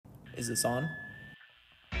Is this on?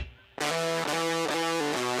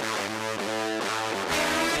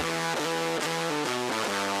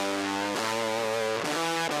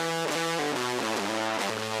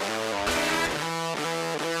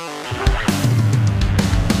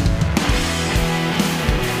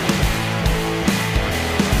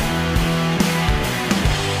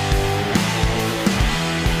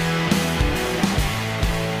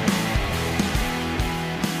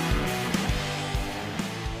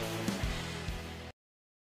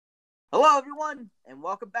 Hello, everyone, and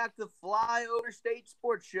welcome back to the Flyover State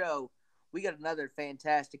Sports Show. We got another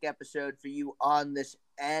fantastic episode for you on this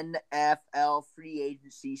NFL free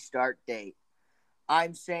agency start date.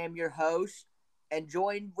 I'm Sam, your host, and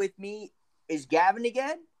joined with me is Gavin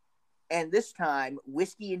again, and this time,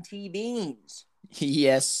 Whiskey and Tea Beans.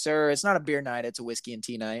 Yes, sir. It's not a beer night. It's a whiskey and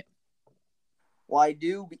tea night. Well, I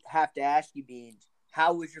do have to ask you, Beans,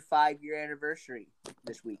 how was your 5-year anniversary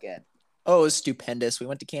this weekend? Oh, it was stupendous. We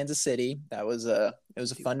went to Kansas City. It was a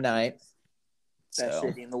fun night. Best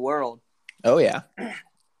city in the world. Oh, yeah.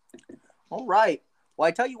 All right. Well,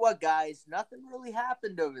 I tell you what, guys, nothing really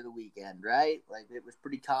happened over the weekend, right? Like, it was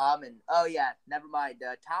pretty calm. And, oh, yeah, never mind.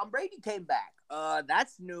 Tom Brady came back.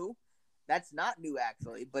 That's new. That's not new,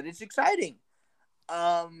 actually, but it's exciting.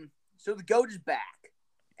 So the GOAT is back.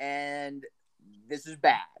 And this is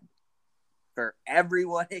bad for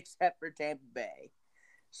everyone except for Tampa Bay.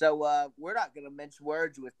 So we're not going to mince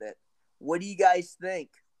words with it. What do you guys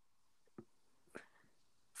think?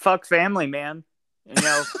 Fuck family, man. You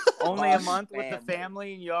know, only a month family. with the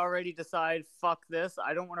family and you already decide, fuck this.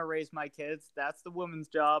 I don't want to raise my kids. That's the woman's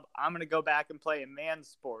job. I'm going to go back and play a man's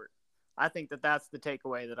sport. I think that's the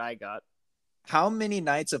takeaway that I got. How many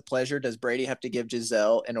nights of pleasure does Brady have to give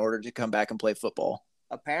Giselle in order to come back and play football?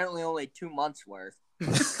 Apparently only 2 months worth.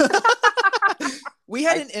 We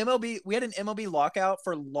had an MLB lockout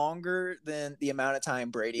for longer than the amount of time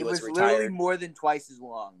Brady was retired. Literally more than twice as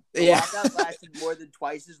long. The lockout lasted more than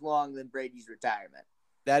twice as long than Brady's retirement.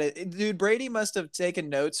 Dude, Brady must have taken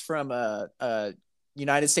notes from a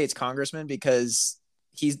United States congressman because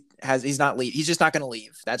he's not leave. He's just not going to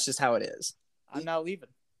leave. That's just how it is. I'm not leaving.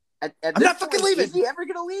 I'm not fucking leaving. Is he ever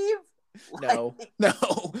going to leave? No.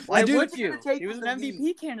 Why Dude, would you? take He was him an to MVP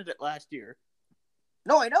leave? candidate last year.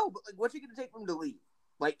 No, I know, but like, what's it going to take for him to leave?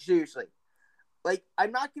 Like, seriously. Like,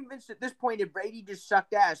 I'm not convinced at this point if Brady just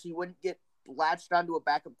sucked ass, he wouldn't get latched onto a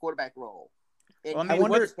backup quarterback role. And Well, I he mean, would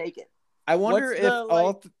what's- just take it. I wonder if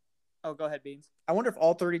Oh, go ahead, Beans. I wonder if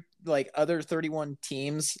all 30 other 31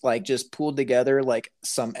 teams just pulled together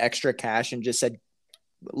some extra cash and just said,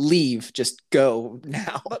 leave, just go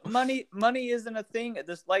now. But money isn't a thing.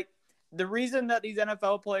 The reason that these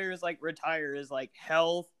NFL players retire is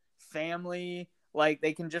health, family.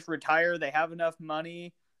 They can just retire. They have enough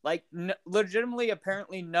money. Legitimately,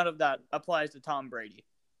 apparently, none of that applies to Tom Brady.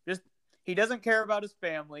 Just he doesn't care about his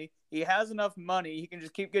family. He has enough money. He can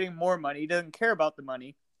just keep getting more money. He doesn't care about the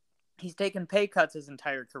money. He's taken pay cuts his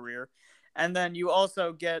entire career. And then you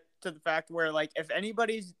also get to the fact where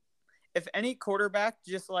if any quarterback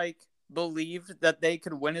just believed that they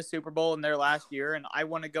could win a Super Bowl in their last year and I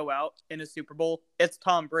want to go out in a Super Bowl, it's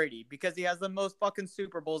Tom Brady because he has the most fucking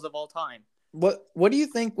Super Bowls of all time. What do you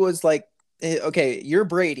think was okay, you're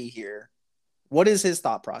Brady here. What is his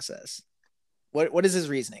thought process? What is his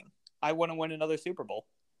reasoning? I want to win another Super Bowl.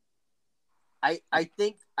 I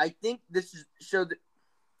think this is so that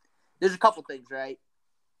there's a couple things, right?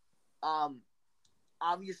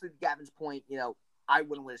 Obviously, to Gavin's point, I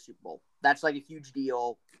wouldn't win a Super Bowl. That's a huge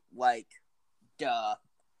deal. Duh.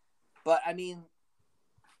 But I mean,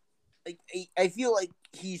 I feel like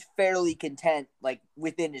he's fairly content,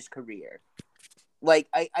 within his career.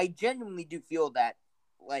 I genuinely do feel that,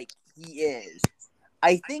 he is.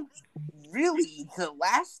 I think, really, the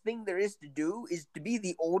last thing there is to do is to be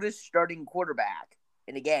the oldest starting quarterback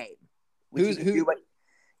in a game. He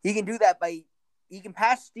can do that he can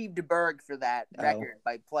pass Steve DeBerg for that record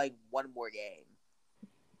by playing one more game.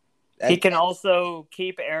 He can also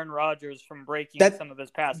keep Aaron Rodgers from breaking some of his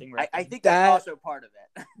passing records. I think that's also part of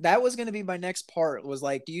it. That was going to be my next part was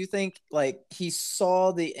do you think he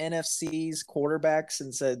saw the NFC's quarterbacks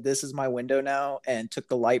and said, this is my window now and took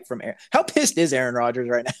the light from Aaron? How pissed is Aaron Rodgers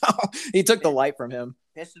right now? He took the light from him.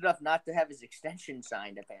 Pissed enough not to have his extension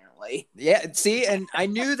signed, apparently. Yeah, see, and I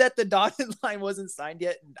knew that the dotted line wasn't signed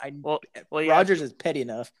yet. Rodgers is petty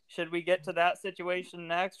enough. Should we get to that situation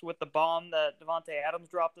next with the bomb that Devontae Adams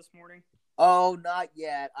dropped this morning? Oh, not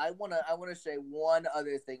yet. I wanna say one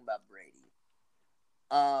other thing about Brady.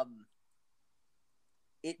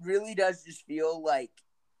 It really does just feel like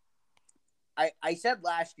I said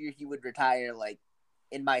last year he would retire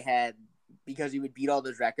in my head because he would beat all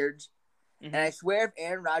those records. Mm-hmm. And I swear if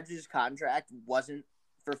Aaron Rodgers' contract wasn't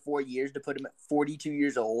for 4 years to put him at 42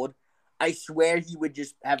 years old, I swear he would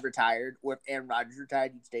just have retired. Or if Aaron Rodgers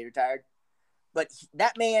retired, he'd stay retired. But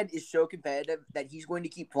that man is so competitive that he's going to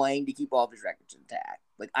keep playing to keep all of his records intact.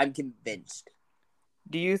 Like, I'm convinced.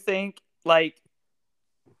 Do you think, like,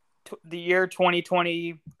 the year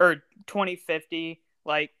 2020 or 2050,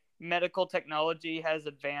 like, medical technology has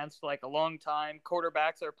advanced, like, a long time?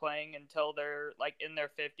 Quarterbacks are playing until they're, like, in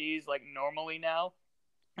their 50s, like, normally now.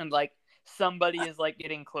 And, like, somebody is, like,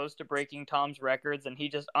 getting close to breaking Tom's records, and he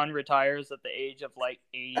just unretires at the age of, like,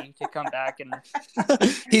 80 to come back and...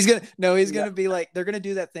 he's gonna be like, they're gonna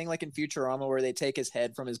do that thing like in Futurama where they take his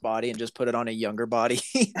head from his body and just put it on a younger body.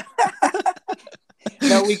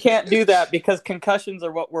 No, we can't do that because concussions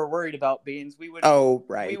are what we're worried about, Beans. We would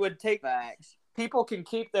we would take Facts. People can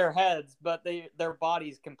keep their heads, but their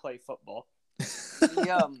bodies can play football.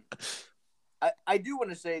 I do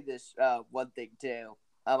want to say this one thing too.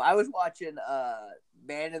 I was watching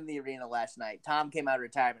Man in the Arena last night. Tom came out of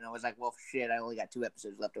retirement. I was like, well, shit, I only got 2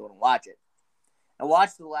 episodes left. I want to watch it. I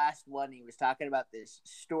watched the last one. He was talking about this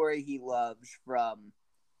story he loves from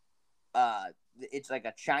it's like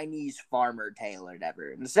a Chinese farmer tale or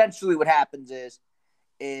whatever. And essentially what happens is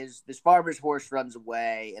this farmer's horse runs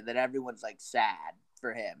away, and then everyone's like sad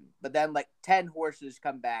for him. But then like 10 horses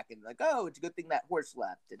come back and like, oh, it's a good thing that horse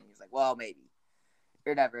left. And he's like, well, maybe.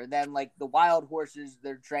 Or whatever. And then like the wild horses,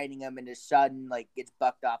 they're training him, and his son like gets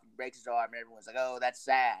bucked off and breaks his arm, and everyone's like, oh, that's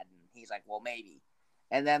sad. And he's like, well, maybe.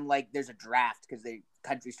 And then like there's a draft because the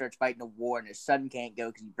country starts fighting a war, and his son can't go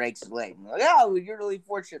because he breaks his leg. And they're like, oh, you're really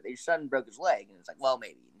fortunate that your son broke his leg. And it's like, well,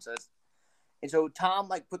 maybe. And so Tom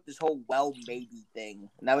like put this whole well maybe thing,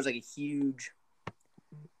 and that was like a huge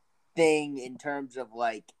thing in terms of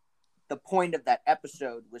like the point of that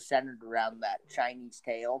episode was centered around that Chinese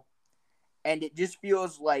tale. And it just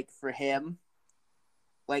feels like for him,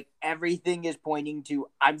 like everything is pointing to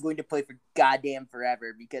I'm going to play for goddamn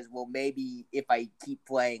forever because, well, maybe if I keep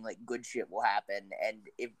playing, like good shit will happen. And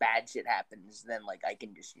if bad shit happens, then like I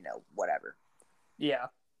can just, whatever. Yeah.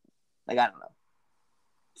 Like, I don't know.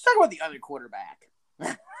 Let's talk about the other quarterback.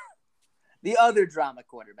 The other drama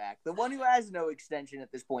quarterback. The one who has no extension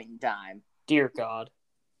at this point in time. Dear God.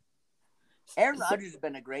 Aaron Rodgers has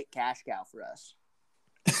been a great cash cow for us.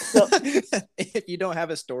 So, if you don't have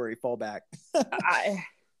a story, fall back.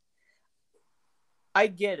 I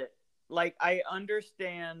get it. Like, I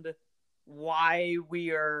understand why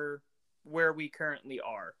we are where we currently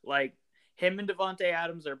are. Like, him and Davante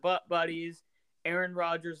Adams are butt buddies. Aaron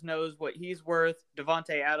Rodgers knows what he's worth.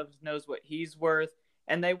 Davante Adams knows what he's worth.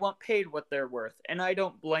 And they want paid what they're worth. And I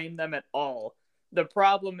don't blame them at all. The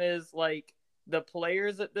problem is, like, the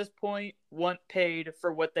players at this point want paid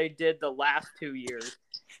for what they did the last 2 years.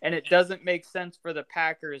 And it doesn't make sense for the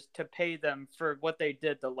Packers to pay them for what they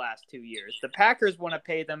did the last 2 years. The Packers want to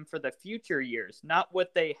pay them for the future years, not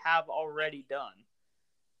what they have already done.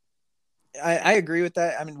 I agree with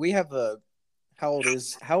that. I mean, we have how old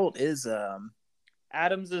is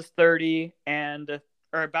Adams is 30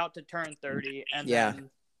 or about to turn 30, and then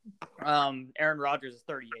Aaron Rodgers is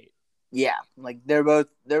 38. Yeah, like they're both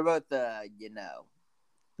they're at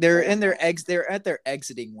their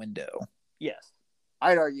exiting window. Yes.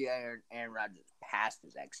 I'd argue Aaron Rodgers passed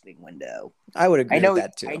his exiting window. I would agree with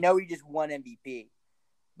that too. I know he just won MVP,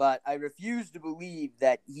 but I refuse to believe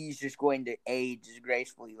that he's just going to age as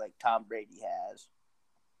gracefully like Tom Brady has.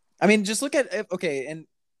 I mean, just look at and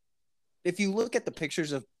if you look at the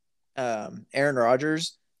pictures of Aaron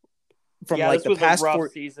Rodgers from like the past a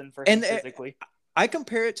rough season for him physically. I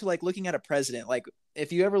compare it to like looking at a president. Like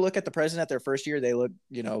if you ever look at the president at their first year, they look,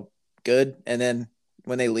 good, and then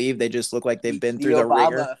when they leave, they just look like they've been through the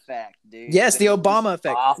ringer. The Obama effect, dude. Yes, the Obama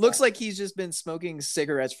effect. Awful. Looks like he's just been smoking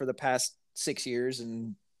cigarettes for the past 6 years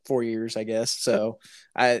and 4 years, I guess. So,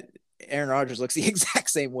 Aaron Rodgers looks the exact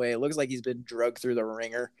same way. It looks like he's been drugged through the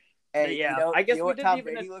ringer. And I guess what Tom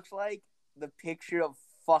Brady looks like? The picture of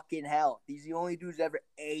fucking health. He's the only dude who's ever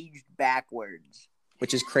aged backwards,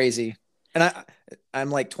 which is crazy. And I'm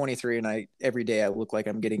like 23, and every day I look like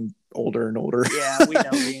I'm getting older and older. Yeah, we know,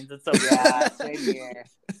 Beans. It's so same here.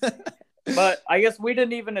 But I guess we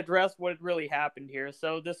didn't even address what really happened here.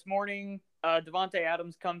 So this morning, Davante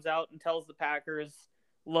Adams comes out and tells the Packers,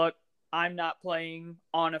 "Look, I'm not playing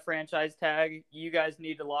on a franchise tag. You guys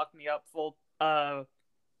need to lock me up full.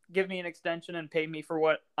 Give me an extension and pay me for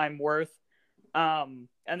what I'm worth." And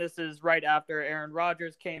this is right after Aaron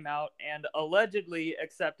Rodgers came out and allegedly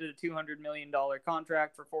accepted a $200 million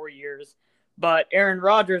contract for 4 years. But Aaron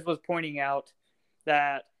Rodgers was pointing out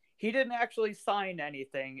that he didn't actually sign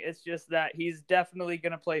anything. It's just that he's definitely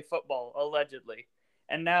going to play football, allegedly.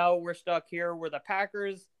 And now we're stuck here where the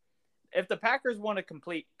Packers, if the Packers want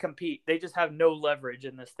to compete, they just have no leverage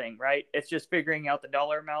in this thing, right? It's just figuring out the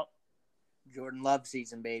dollar amount. Jordan Love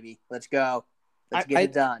season, baby. Let's go. Let's get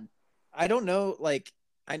it done. I don't know. Like,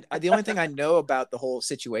 the only thing I know about the whole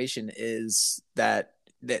situation is that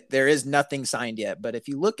there is nothing signed yet. But if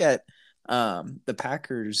you look at the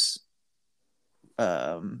Packers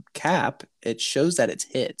cap, it shows that it's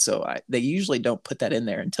hit. So they usually don't put that in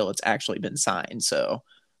there until it's actually been signed. So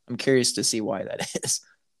I'm curious to see why that is.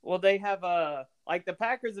 Well, they have like the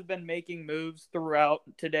Packers have been making moves throughout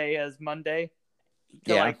today as Monday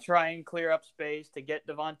to like try and clear up space to get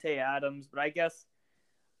Davante Adams. But I guess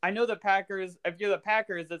I know the Packers, if you're the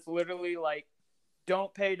Packers, it's literally like,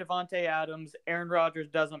 don't pay Davante Adams, Aaron Rodgers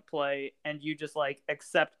doesn't play, and you just like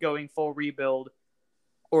accept going full rebuild,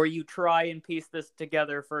 or you try and piece this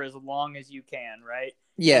together for as long as you can, right?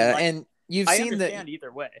 Yeah, and you've I seen understand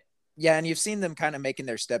either way. Yeah, and you've seen them kind of making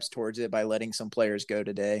their steps towards it by letting some players go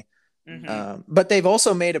today. Mm-hmm. But they've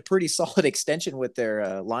also made a pretty solid extension with their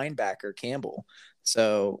linebacker, Campbell.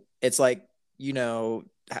 So it's like,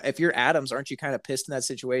 if you're Adams, aren't you kind of pissed in that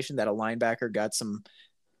situation that a linebacker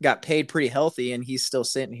got paid pretty healthy and he's still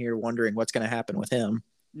sitting here wondering what's going to happen with him?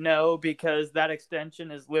 No, because that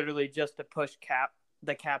extension is literally just to push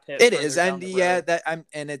the cap hit. It is, and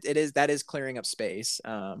that is clearing up space.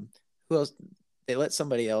 Who else? They let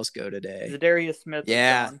somebody else go today. Zadarius Smith.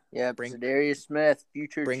 Yeah. Zadarius Smith,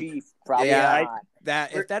 future Chief. Probably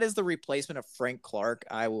if that is the replacement of Frank Clark,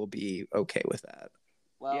 I will be okay with that.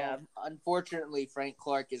 Well, unfortunately, Frank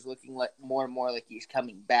Clark is looking like more and more like he's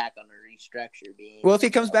coming back on a restructure. Well, if he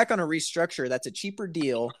comes back on a restructure, that's a cheaper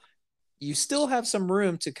deal. You still have some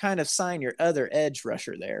room to kind of sign your other edge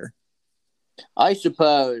rusher there. I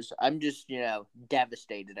suppose. I'm just,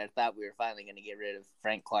 devastated. I thought we were finally going to get rid of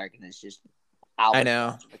Frank Clark, and it's just out I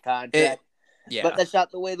know. of the contract. Yeah. But that's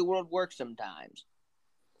not the way the world works sometimes.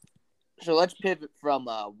 So let's pivot from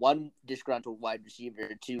one disgruntled wide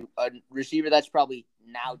receiver to a receiver that's probably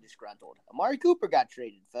now disgruntled. Amari Cooper got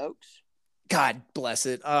traded, folks. God bless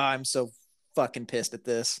it. Oh, I'm so fucking pissed at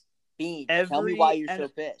this. Bean, tell me why you're so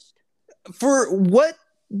pissed. For what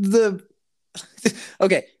the...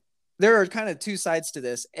 Okay, there are kind of two sides to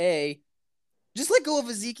this. Just let go of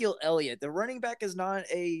Ezekiel Elliott. The running back is not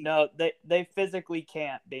a... No, they physically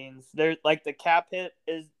can't, Beans. They're like the cap hit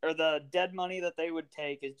or the dead money that they would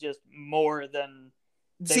take is just more than...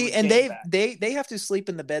 they have to sleep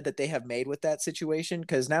in the bed that they have made with that situation,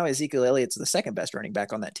 because now Ezekiel Elliott's the second best running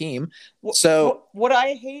back on that team. So what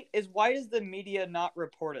I hate is, why does the media not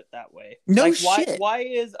report it that way? Shit. Why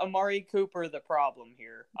is Amari Cooper the problem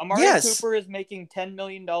here? Amari Cooper is making $10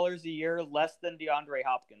 million a year less than DeAndre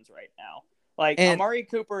Hopkins right now. Amari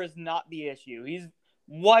Cooper is not the issue. He's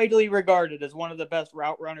widely regarded as one of the best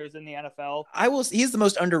route runners in the NFL. He's the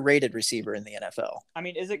most underrated receiver in the NFL. I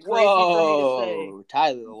mean, is it crazy for me to say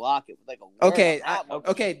Tyler Lockett with okay,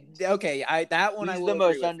 that one he's the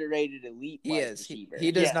most underrated elite receiver.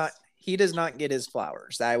 He does not get his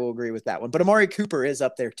flowers. I will agree with that one. But Amari Cooper is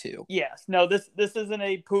up there too. Yes. No, this isn't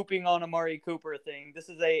a pooping on Amari Cooper thing. This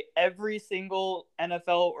is every single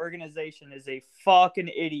NFL organization is a fucking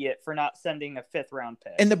idiot for not sending a 5th round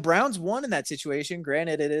pick. And the Browns won in that situation.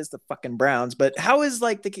 Granted, it is the fucking Browns, but how is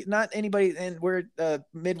not anybody, and we're a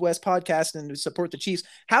Midwest podcast and support the Chiefs.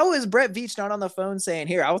 How is Brett Veach not on the phone saying,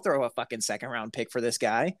 here, I'll throw a fucking 2nd round pick for this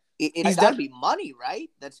guy? It's got to be money,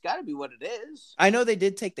 right? That's got to be what it is. I know they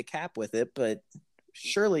did take the cap with it, but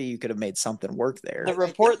surely you could have made something work there. The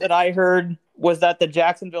report that I heard was that the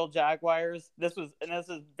Jacksonville Jaguars, this is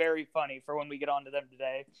very funny for when we get onto them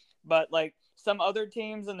today, but some other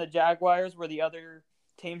teams and the Jaguars were the other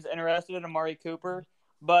teams interested in Amari Cooper,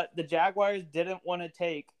 but the Jaguars didn't want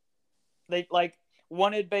to they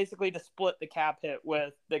wanted basically to split the cap hit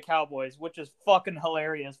with the Cowboys, which is fucking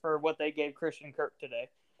hilarious for what they gave Christian Kirk today.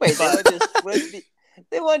 Wait,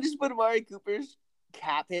 they wanted to split Amari Cooper's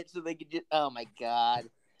cap hit so they could just... Oh, my God.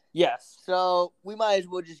 Yes. So we might as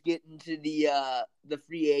well just get into the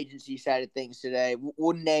free agency side of things today.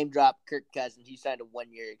 We'll name drop Kirk Cousins. He signed a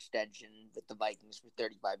 1-year extension with the Vikings for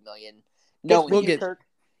 $35 million. We'll get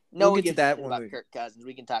to that one. About Kirk Cousins.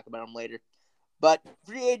 We can talk about him later. But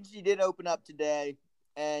free agency did open up today,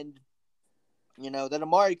 and that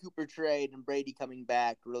Amari Cooper trade and Brady coming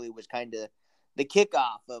back really was kind of the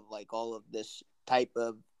kickoff of all of this type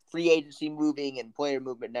of free agency moving and player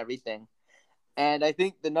movement and everything. And I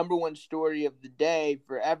think the number one story of the day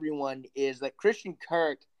for everyone is that Christian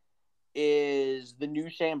Kirk is the new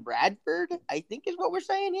Sam Bradford, I think is what we're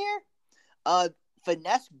saying here.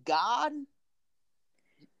 Finesse God.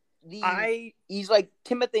 he's like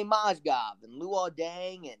Timothy Mozgov and Luol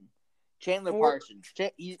Deng and Chandler Parsons.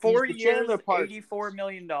 He's 4 the years, Chandler Parsons. $84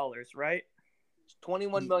 million, right?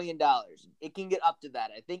 $21 million. It can get up to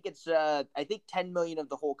that. I think it's I think $10 million of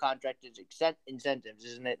the whole contract is incentives,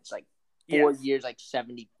 isn't it? It's like 4 years, like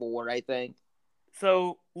 74, I think.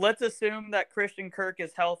 So let's assume that Christian Kirk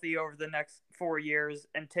is healthy over the next 4 years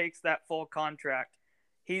and takes that full contract.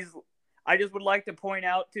 I just would like to point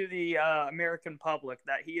out to the American public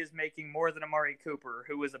that he is making more than Amari Cooper,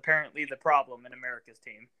 who is apparently the problem in America's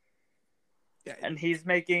team. Yeah. And he's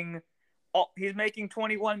making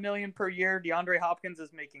 $21 million per year. DeAndre Hopkins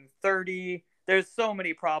is making $30. There's so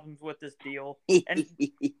many problems with this deal. And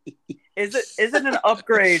is it an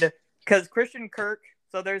upgrade? Because Christian Kirk,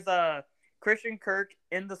 so there's a Christian Kirk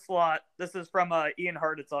in the slot. This is from Ian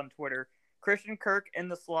Hartitz on Twitter. Christian Kirk in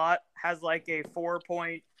the slot has like a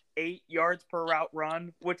 4.8 yards per route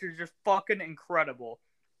run, which is just fucking incredible.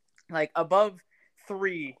 Like above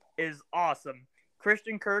 3 is awesome.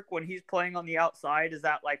 Christian Kirk, when he's playing on the outside, is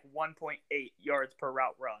at like 1.8 yards per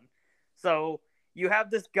route run. So you have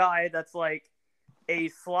this guy that's like a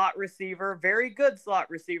slot receiver, very good slot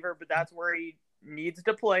receiver, but that's where he needs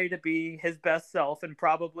to play to be his best self, and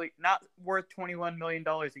probably not worth $21 million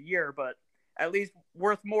a year, but at least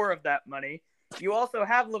worth more of that money. You also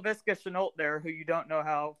have Laviska Shenault there, who you don't know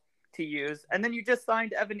how to use. And then you just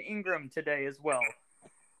signed Evan Ingram today as well,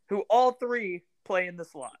 who all three play in the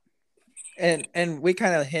slot. And we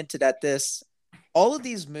kind of hinted at this. All of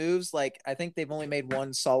these moves, like, I think they've only made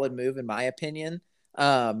one solid move, in my opinion.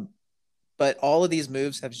 But all of these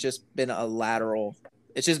moves have just been a lateral.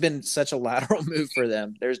 It's just been such a lateral move for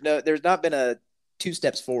them. There's not been a 2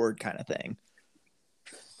 steps forward kind of thing.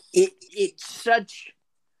 It's such.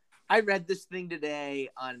 I read this thing today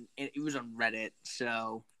it was on Reddit,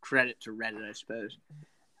 so credit to Reddit, I suppose.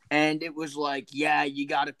 And it was like, yeah, you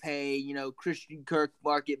got to pay, Christian Kirk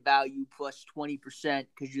market value plus 20%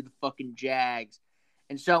 because you're the fucking Jags.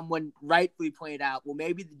 And someone rightfully pointed out, well,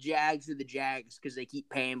 maybe the Jags are the Jags because they keep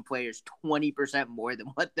paying players 20% more than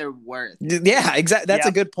what they're worth. Yeah, exactly. That's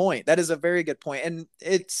a good point. That is a very good point. And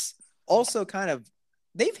it's also kind of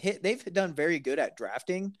they've done very good at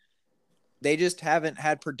drafting. They just haven't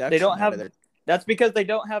had production. They don't have. That's because they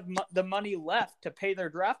don't have the money left to pay their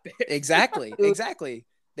draft picks. Exactly.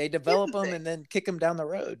 They develop them and then kick them down the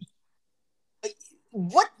road.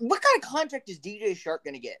 What kind of contract is DJ Shark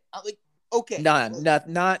going to get? Okay.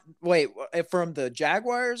 Not wait, from the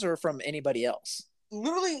Jaguars or from anybody else?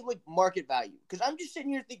 Literally, market value. Because I'm just sitting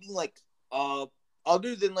here thinking,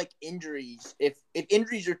 other than, injuries, if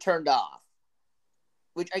injuries are turned off,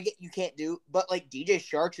 which I get you can't do, but, DJ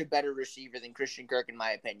Shark's a better receiver than Christian Kirk, in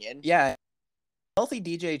my opinion. Yeah. Healthy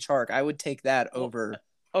DJ Chark, I would take that over.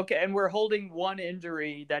 Okay, and we're holding one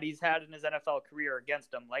injury that he's had in his NFL career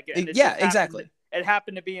against him. Exactly. It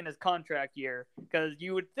happened to be in his contract year, because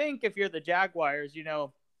you would think if you're the Jaguars,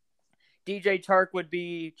 DJ Chark would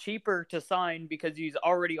be cheaper to sign because he's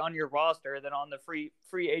already on your roster than on the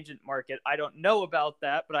free agent market. I don't know about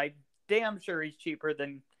that, but I'm damn sure he's cheaper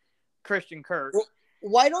than Christian Kirk. Well,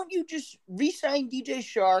 why don't you just re-sign DJ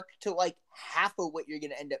Shark to half of what you're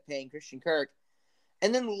going to end up paying Christian Kirk,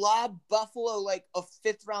 and then lob Buffalo a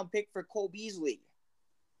 5th round pick for Cole Beasley?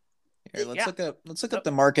 Here, let's look up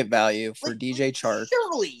the market value for DJ Chark.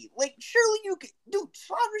 Surely you could, dude.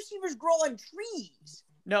 Slot receivers grow on trees.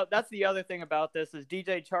 No, that's the other thing about this is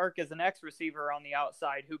DJ Chark is an X receiver on the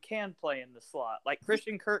outside who can play in the slot.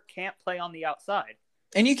 Christian Kirk can't play on the outside.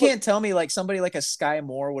 And you can't tell me somebody like a Sky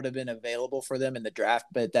Moore would have been available for them in the draft,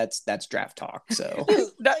 but that's draft talk. So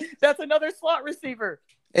that's another slot receiver.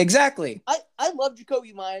 Exactly. I love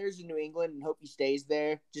Jacoby Myers in New England and hope he stays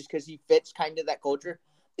there just because he fits kind of that culture.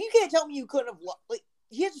 But you can't tell me you couldn't have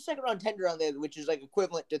he has a 2nd round tender on there, which is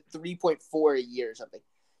equivalent to 3.4 a year or something.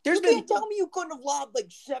 Can't tell me you couldn't have lobbed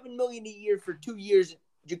 $7 million a year for 2 years at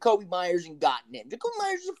Jacoby Myers and gotten him. Jacoby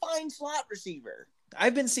Myers is a fine slot receiver.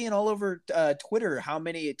 I've been seeing all over Twitter how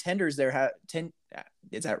many tenders there have.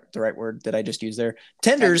 Is that the right word that I just used there?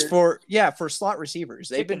 Tenders for slot receivers.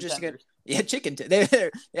 They've been just good. Yeah, chicken.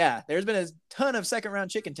 There's been a ton of 2nd round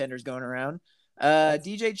chicken tenders going around.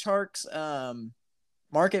 DJ Chark's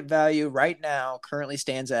market value right now currently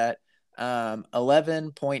stands at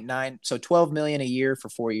 11.9, so $12 million a year for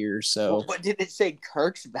 4 years. So what did it say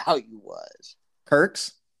Kirk's value was?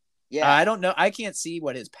 Kirk's? Yeah, I don't know. I can't see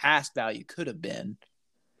what his past value could have been.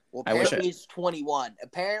 Well, apparently he's 21.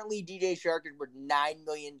 Apparently DJ Shark is worth $9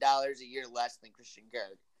 million a year less than Christian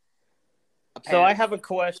Kirk. So I have a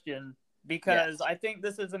question because I think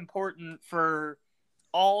this is important for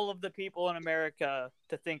all of the people in America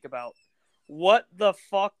to think about. What the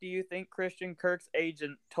fuck do you think Christian Kirk's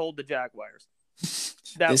agent told the Jaguars?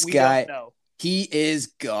 That This we guy, don't know. he is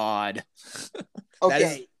God.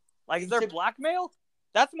 Okay. Like, is there blackmail?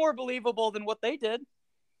 That's more believable than what they did.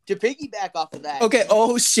 To piggyback off of that. Okay.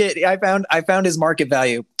 Oh shit! I found his market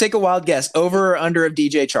value. Take a wild guess. Over or under of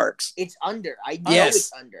DJ Charks? It's under. I know Yes.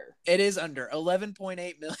 it's under. It is under 11.8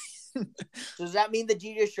 million. So does that mean that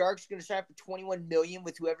DJ Shark's going to sign for $21 million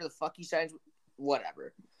with whoever the fuck he signs with?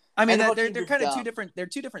 Whatever. I mean, And they're they're kind of dumb. two different. They're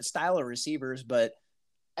two different style of receivers, but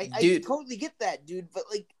I Dude. totally get that, dude.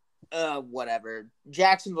 But whatever.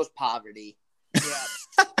 Jacksonville's poverty.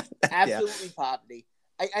 Yeah. Absolutely poverty.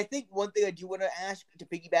 I think one thing I do want to ask to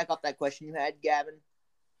piggyback off that question you had, Gavin.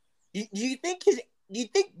 Do you think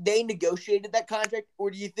they negotiated that contract,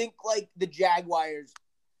 or do you think like the Jaguars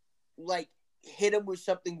like hit him with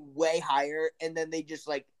something way higher and then they just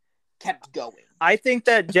like kept going? I think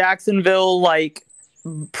that Jacksonville, like,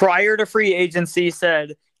 prior to free agency,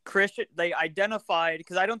 said Christian. They identified,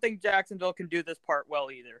 because I don't think Jacksonville can do this part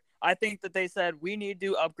well either. I think that they said we need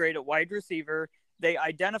to upgrade at wide receiver. They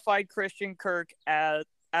identified Christian Kirk as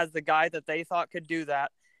the guy that they thought could do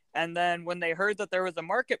that. And then when they heard that there was a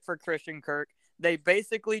market for Christian Kirk, they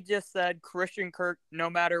basically just said Christian Kirk, no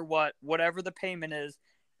matter what, whatever the payment is,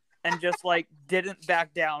 and just like didn't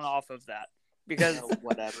back down off of that. Because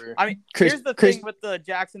Whatever. I mean, here's the thing with the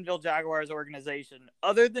Jacksonville Jaguars organization.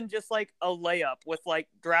 Other than just like a layup with like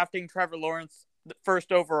drafting Trevor Lawrence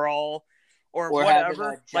first overall or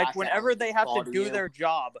whatever, like whenever they have to do their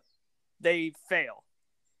job, they fail.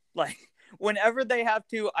 Like whenever they have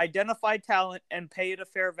to identify talent and pay it a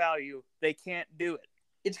fair value, they can't do it.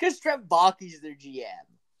 It's because Trent Baalke's their GM,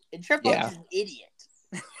 and Trent Baalke's an idiot.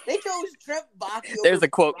 They chose Trent Baalke over There's a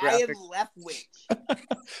quote Brian graphic. Leftwich.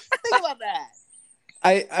 Think about that.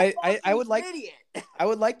 I would like An idiot. I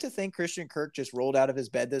would like to think Christian Kirk just rolled out of his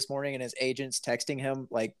bed this morning and his agents texting him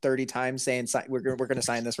like 30 times saying we're going to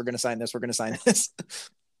sign this, we're going to sign this, we're going to sign this.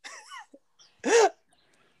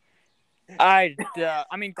 I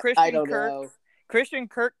mean, I don't know. Christian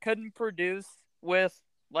Kirk couldn't produce with,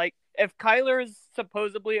 like, if Kyler is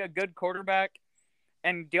supposedly a good quarterback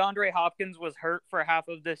and DeAndre Hopkins was hurt for half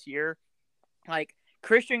of this year, like,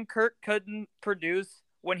 Christian Kirk couldn't produce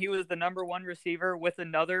when he was the number one receiver with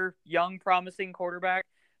another young, promising quarterback.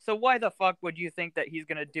 So why the fuck would you think that he's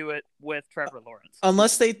going to do it with Trevor Lawrence?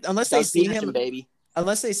 Unless they see him, baby.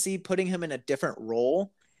 Unless they see putting him in a different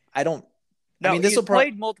role, I don't. No, I mean, this he's will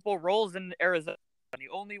played multiple roles in Arizona. The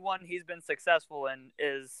only one he's been successful in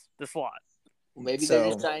is the slot. Well, maybe they're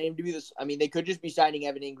just signing him to be this. I mean, they could just be signing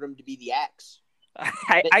Evan Ingram to be the X.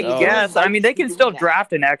 I guess. I mean, they can still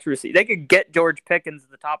draft an X receiver. They could get George Pickens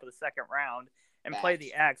at the top of the second round and play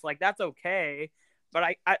the X. Like, that's okay. But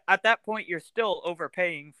I at that point, you're still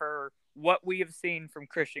overpaying for what we have seen from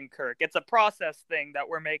Christian Kirk. It's a process thing that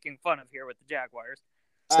we're making fun of here with the Jaguars.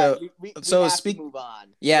 So, we so have speak. to move on.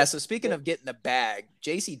 Yeah. So speaking of getting the bag,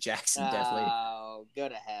 J.C. Jackson definitely. Oh, go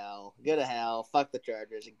to hell! Go to hell! Fuck the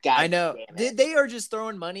Chargers! I know they are just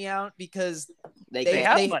throwing money out because they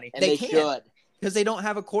have money and they should, because they don't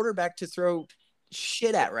have a quarterback to throw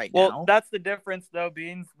shit at now. Well, that's the difference, though,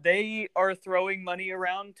 Beans. They are throwing money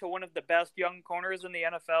around to one of the best young corners in the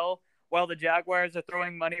NFL, while the Jaguars are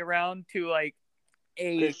throwing money around to like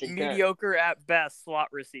a mediocre at best slot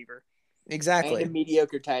receiver. Exactly. And a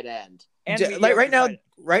mediocre tight end. Like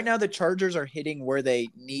right now the Chargers are hitting where they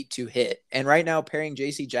need to hit. And right now pairing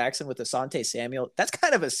JC Jackson with Asante Samuel, that's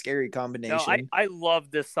kind of a scary combination. No, I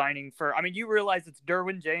love this signing you realize it's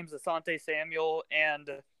Derwin James, Asante Samuel, and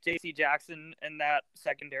JC Jackson in that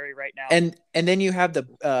secondary right now. And then you have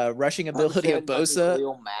the rushing ability of Bosa.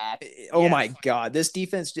 Oh my God, this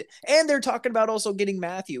defense. And they're talking about also getting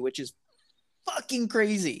Matthew, which is fucking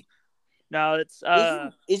crazy. No, it's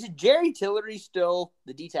is it Jerry Tillery still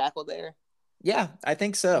the D tackle there? Yeah, I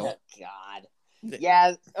think so. Oh, God.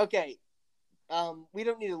 Yeah. Okay. We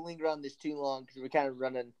don't need to linger on this too long because we're kind of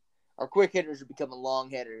running. Our quick hitters are becoming long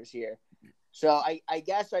hitters here. So I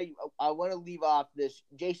guess I want to leave off this.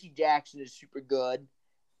 J.C. Jackson is super good,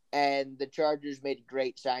 and the Chargers made a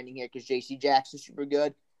great signing here because J.C. Jackson's super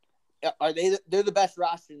good. Are they? They're the best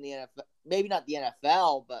roster in the NFL. Maybe not the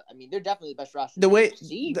NFL, but I mean they're definitely the best roster. The way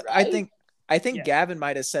right? I think Gavin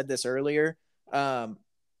might have said this earlier.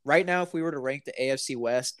 Right now, if we were to rank the AFC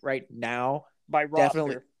West right now, by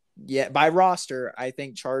roster, definitely, by roster, I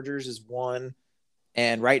think Chargers is one.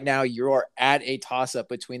 And right now, you are at a toss-up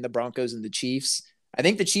between the Broncos and the Chiefs. I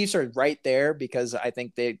think the Chiefs are right there because I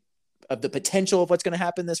think of the potential of what's going to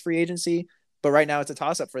happen this free agency. But right now, it's a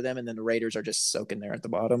toss-up for them, and then the Raiders are just soaking there at the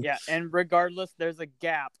bottom. Yeah, and regardless, there's a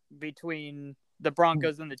gap between the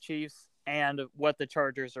Broncos and the Chiefs. and what the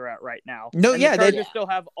Chargers are at right now. No, and yeah, the they- Chargers still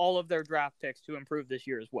have all of their draft picks to improve this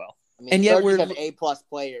year as well. I mean, And the yet Chargers we're- have A+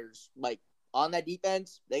 players. Like, on that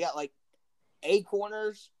defense, they got, like, A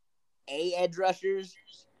corners, A edge rushers,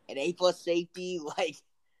 an A+ safety. Like,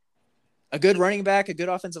 a good running back, a good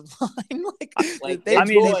offensive line. they're I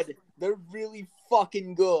mean, good. They're really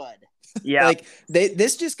fucking good. Yeah, like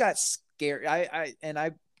this just got scary.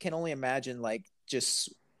 I can only imagine like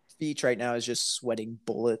just Beach right now is just sweating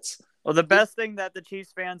bullets. well, the best thing that the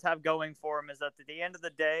Chiefs fans have going for them is that at the end of the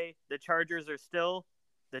day, the Chargers are still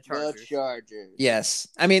the Chargers. The Chargers. Yes,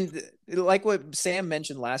 I mean, like what Sam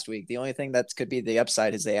mentioned last week, the only thing that could be the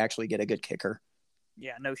upside is they actually get a good kicker.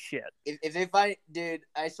 Yeah, no shit. If they find, dude,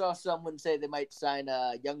 I saw someone say they might sign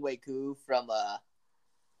Younghoe Koo from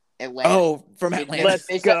Atlanta. Oh, from Atlanta.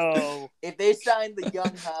 Let's go. If they sign the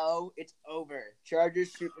Young Ho, it's over.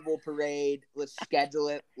 Chargers Super Bowl parade. Let's schedule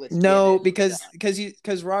it. Let's No, get it.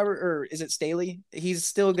 because Robert, or is it Staley? He's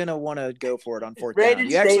still gonna want to go for it on fourth Brandon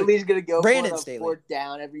down. Staley's gonna go Brandon for it on Staley. fourth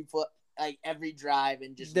down every drive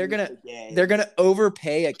and just They're lose gonna- the game. They're gonna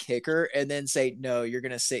overpay a kicker and then say, "No, you're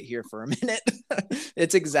gonna sit here for a minute."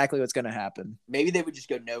 It's exactly what's gonna happen, Maybe they would just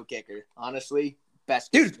go no kicker. Honestly,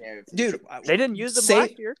 best Dude, case scenario for the dude. Chiefs. They didn't use them Say-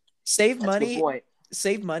 last year. Save That's a good money, point.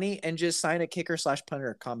 save money, and just sign a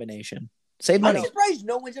kicker/punter combination. Save I'm money. surprised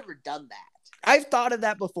no one's ever done that. I've thought of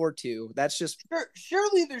that before too. That's just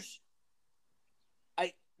Surely there's.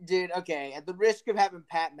 Dude, okay. At the risk of having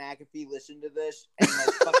Pat McAfee listen to this and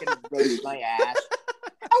like fucking roast my ass,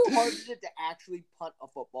 how hard is it to actually punt a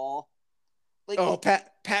football? Like, oh,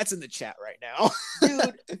 Pat's in the chat right now.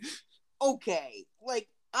 dude. Okay, like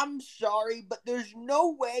I'm sorry, but there's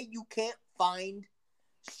no way you can't find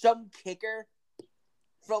some kicker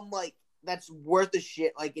from like that's worth a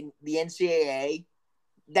shit like in the NCAA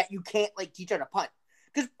that you can't like teach how to punt.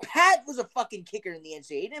 Because Pat was a fucking kicker in the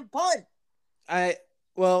NCAA. He didn't punt.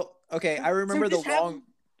 Okay. I remember So the just have long. him-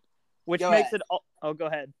 Which Go makes ahead. it all. Oh, go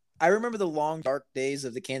ahead. I remember the long dark days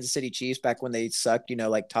of the Kansas City Chiefs back when they sucked. You know,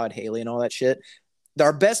 like Todd Haley and all that shit.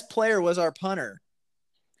 Our best player was our punter.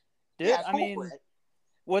 Dude, Yeah, I go mean, for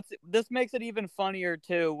it. this makes it even funnier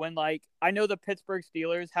too when like I know the Pittsburgh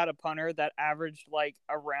Steelers had a punter that averaged like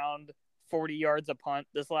around 40 yards a punt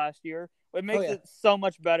this last year. It makes yeah. it so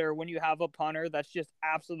much better when you have a punter that's just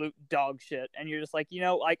absolute dog shit and you're just like,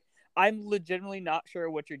 like I'm legitimately not sure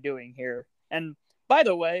what you're doing here. And by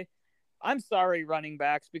the way, I'm sorry running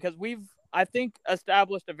backs because we've I think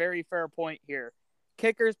established a very fair point here.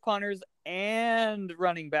 Kickers, punters, and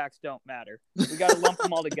running backs don't matter. We got to lump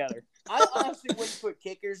them all together. I honestly wouldn't put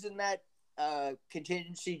kickers in that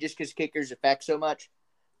contingency just because kickers affect so much.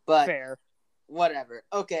 But Fair. whatever.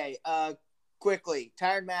 Okay, quickly.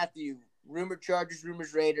 Tyrann Mathieu, rumored Chargers,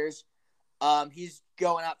 rumors Raiders. He's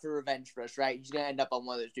going out for revenge for us, right? He's going to end up on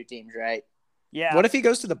one of those two teams, right? Yeah. What if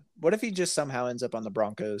he just somehow ends up on the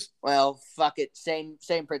Broncos? Well, fuck it. Same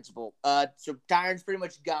principle. So Tyrann's pretty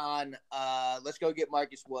much gone. Let's go get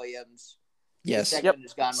Marcus Williams. Yes. The second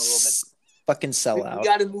is gone a little bit. Fucking We sellout.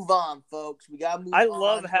 got to move on, folks. We got to move on. I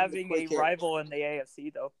love from the having a quick hit. rival in the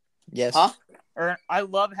AFC though. Yes. Huh? Or I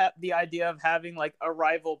love the idea of having like a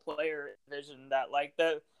rival player division that like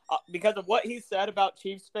because of what he said about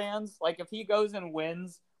Chiefs fans. Like if he goes and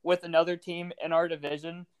wins with another team in our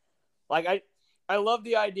division, like I love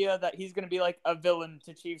the idea that he's going to be like a villain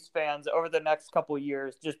to Chiefs fans over the next couple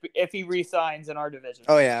years, just if he re-signs in our division.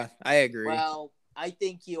 Oh yeah, I agree. Well, I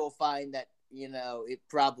think he'll find that, it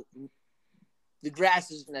probably the grass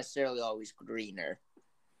isn't necessarily always greener.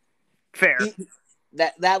 Fair.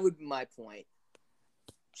 That would be my point.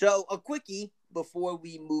 So a quickie before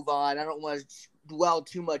we move on. I don't want to dwell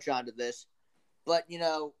too much onto this, but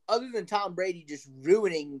other than Tom Brady just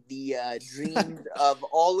ruining the dreams of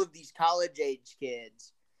all of these college age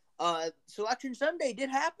kids, Selection Sunday did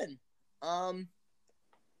happen.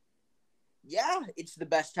 Yeah, it's the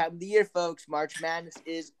best time of the year, folks. March Madness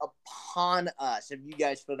is upon us. Have you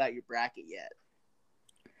guys filled out your bracket yet?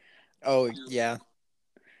 Oh yeah.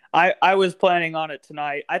 I was planning on it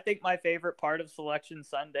tonight. I think my favorite part of Selection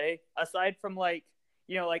Sunday, aside from like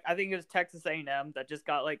I think it was Texas A&M that just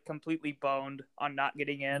got like completely boned on not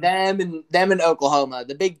getting in. Them and Oklahoma.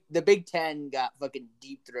 The Big Ten got fucking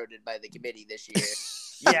deep throated by the committee this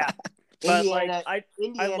year. Yeah, but Indiana, like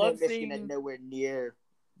Indiana love and Michigan had seeing- nowhere near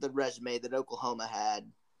the resume that Oklahoma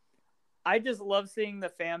had. I just love seeing the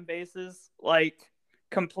fan bases like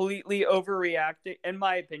completely overreacting, in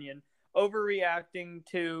my opinion, overreacting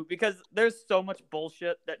to because there's so much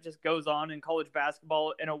bullshit that just goes on in college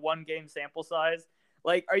basketball in a 1-game sample size.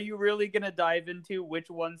 Like, are you really gonna dive into which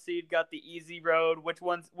 1 seed got the easy road,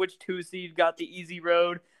 which 2 seed got the easy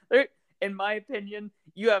road? in my opinion,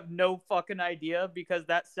 you have no fucking idea because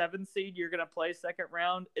that 7th seed you're going to play second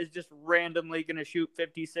round is just randomly going to shoot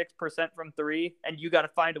 56% from 3, and you got to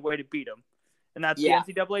find a way to beat them. And that's the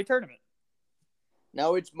NCAA tournament.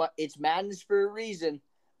 No, it's madness for a reason.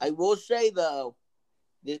 I will say, though,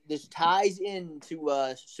 this ties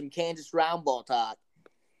into some Kansas round ball talk.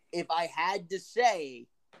 If I had to say,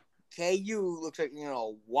 KU looks like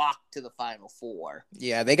walk to the Final Four.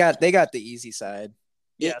 Yeah, they got the easy side.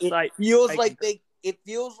 Yes, it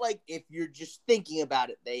feels like if you're just thinking about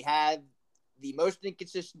it, they have the most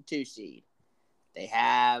inconsistent 2 seed. They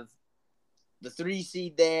have the 3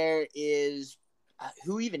 seed. There is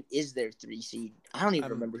who even is their 3 seed? I don't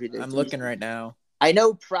even remember who their. I'm looking right now. I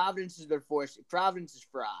know Providence is their 4 seed. Providence is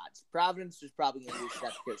frauds. Providence is probably going to lose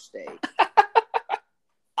South Dakota State.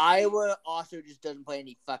 Iowa also just doesn't play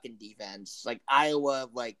any fucking defense. Like Iowa,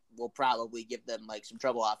 will probably give them some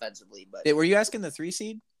trouble offensively. But were you asking the 3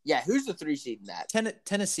 seed? Yeah, who's the 3 seed in that?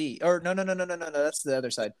 Tennessee. Or no. That's the other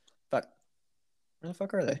side. Fuck. Where the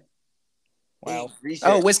fuck are they? Wow.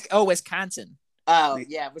 Wisconsin. Oh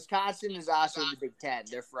yeah, Wisconsin is also in the Big Ten.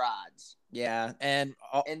 They're frauds. Yeah, and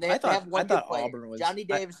they have one good player. Auburn was Johnny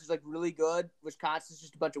Davis is really good. Wisconsin's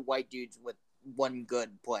just a bunch of white dudes with one good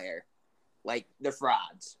player. They're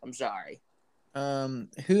frauds. I'm sorry.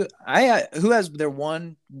 Who has their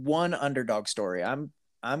one underdog story? I'm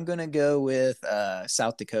gonna go with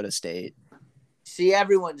South Dakota State. See,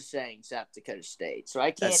 everyone's saying South Dakota State, so I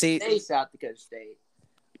can't say South Dakota State.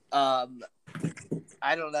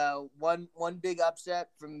 I don't know. One big upset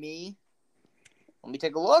from me. Let me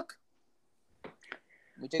take a look.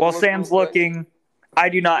 While Sam's looking, I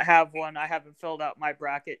do not have one. I haven't filled out my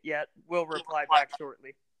bracket yet. We'll reply back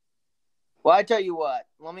shortly. Well, I tell you what.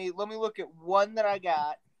 Let me look at one that I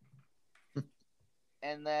got,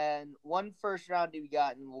 and then one first round we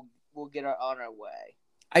got, and we'll get on our way.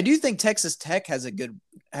 I do think Texas Tech has a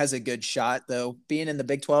good shot though. Being in the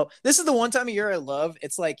Big 12, this is the one time of year I love.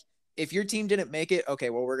 It's like if your team didn't make it, okay,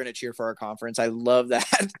 well we're gonna cheer for our conference. I love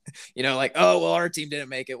that. Our team didn't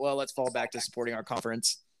make it. Well, let's fall back to supporting our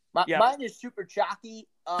conference. Mine is super chalky.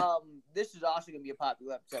 This is also gonna be a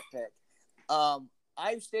popular upset pick.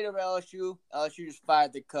 Iowa State over LSU. LSU just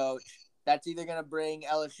fired the coach. That's either going to bring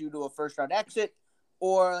LSU to a first-round exit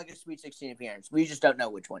or a Sweet 16 appearance. We just don't know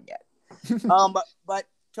which one yet. But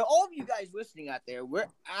to all of you guys listening out there, we're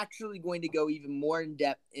actually going to go even more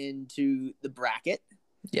in-depth into the bracket.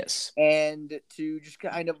 Yes. And to just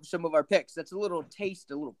kind of some of our picks. That's a little taste,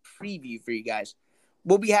 a little preview for you guys.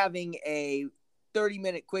 We'll be having a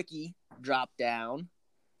 30-minute quickie drop down.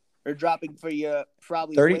 Or dropping for you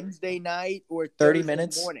probably Wednesday night or 30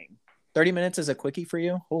 minutes morning. 30 minutes is a quickie for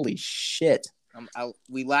you? Holy shit.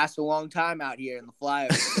 We last a long time out here in the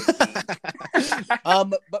flyover.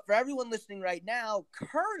 But for everyone listening right now,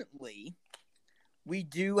 currently, we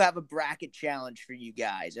do have a bracket challenge for you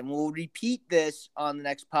guys. And we'll repeat this on the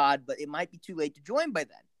next pod, but it might be too late to join by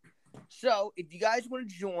then. So if you guys want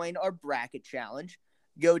to join our bracket challenge,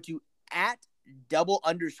 go to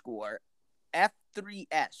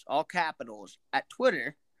 @_F3S, all capitals, at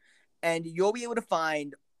Twitter, and you'll be able to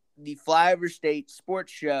find the Flyover State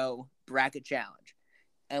Sports Show bracket challenge.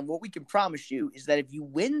 And what we can promise you is that if you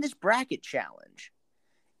win this bracket challenge,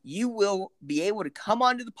 you will be able to come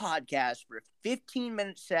onto the podcast for a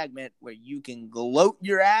 15-minute segment where you can gloat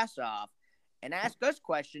your ass off and ask us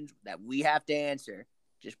questions that we have to answer.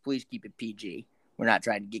 Just please keep it PG. We're not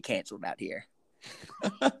trying to get canceled out here.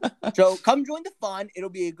 So come join the fun. It'll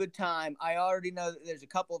be a good time. I already know that there's a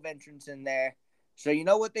couple of entrants in there. So you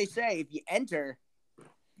know what they say. If you enter,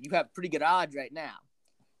 you have pretty good odds right now.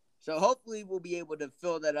 So hopefully we'll be able to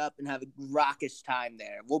fill that up and have a raucous time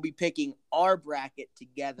there. We'll be picking our bracket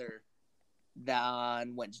together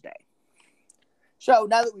on Wednesday. So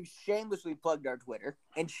now that we've shamelessly plugged our Twitter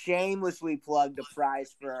and shamelessly plugged a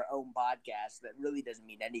prize for our own podcast that really doesn't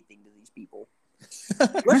mean anything to these people,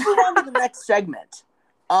 let's move on to the next segment.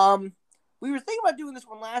 We were thinking about doing this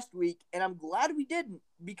one last week, and I'm glad we didn't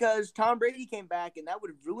because Tom Brady came back, and that would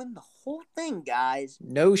have ruined the whole thing, guys.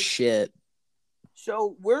 No shit.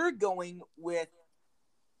 So we're going with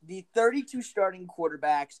the 32 starting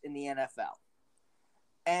quarterbacks in the NFL.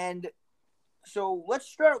 And so let's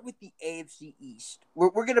start with the AFC East. We're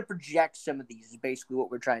going to project some of these is basically what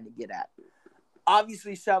we're trying to get at.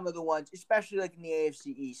 Obviously, some of the ones, especially like in the AFC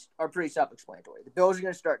East, are pretty self-explanatory. The Bills are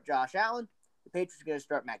going to start Josh Allen. The Patriots are going to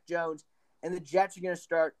start Mac Jones. And the Jets are going to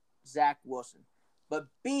start Zach Wilson. But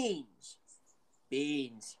Beans,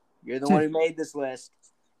 you're the one who made this list.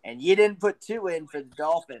 And you didn't put 2 in for the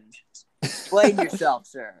Dolphins. Explain yourself,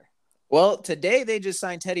 sir. Well, today they just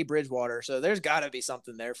signed Teddy Bridgewater, so there's got to be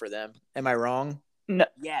something there for them. Am I wrong? No.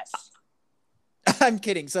 Yes. I'm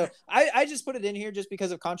kidding. So I just put it in here just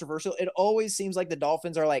because of controversial. It always seems like the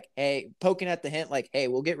Dolphins are like, hey, poking at the hint, like, hey,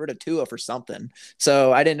 we'll get rid of Tua for something.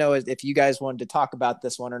 So I didn't know if you guys wanted to talk about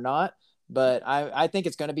this one or not, but I think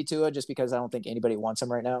it's going to be Tua just because I don't think anybody wants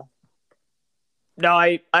him right now. No,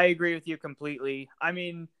 I agree with you completely. I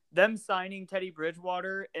mean, them signing Teddy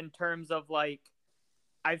Bridgewater in terms of like,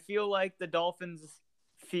 I feel like the Dolphins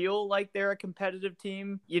feel like they're a competitive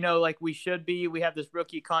team, like we should be. We have this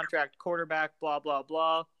rookie contract quarterback, blah, blah,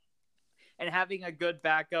 blah. And having a good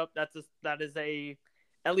backup, that is a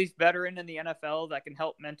at least veteran in the NFL that can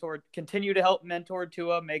continue to help mentor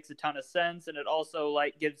Tua makes a ton of sense. And it also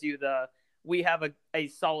like gives you we have a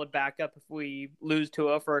solid backup if we lose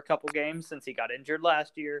Tua for a couple games since he got injured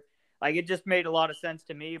last year. Like it just made a lot of sense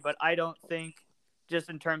to me, but I don't think just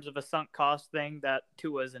in terms of a sunk cost thing that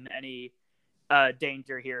Tua's in any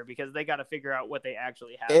danger here because they got to figure out what they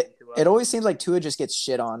actually have. It always seems like Tua just gets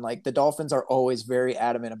shit on. Like the Dolphins are always very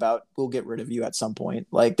adamant about we'll get rid of you at some point.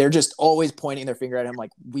 Like they're just always pointing their finger at him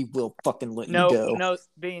like we will fucking let you go. No,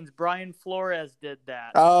 Beans. Brian Flores did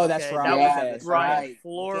that. Oh, that's right. That was Brian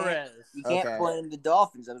Flores. You can't blame the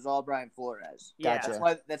Dolphins. That was all Brian Flores. Yeah.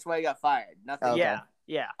 That's why he got fired. Nothing. Okay.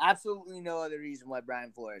 Yeah. Absolutely no other reason why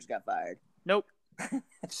Brian Flores got fired. Nope.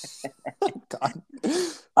 God.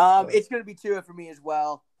 It's gonna be Tua for me as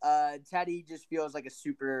well. Teddy just feels like a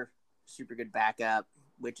super good backup,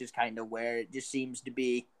 which is kind of where it just seems to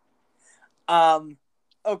be.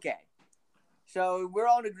 Okay, so we're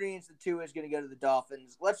all in agreement that Tua is gonna go to the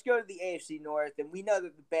Dolphins. Let's go to the AFC North, and we know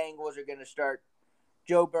that the Bengals are gonna start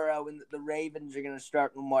Joe Burrow, and the Ravens are gonna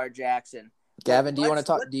start Lamar Jackson. Gavin, do you want to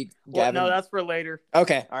talk? Gavin? No, that's for later.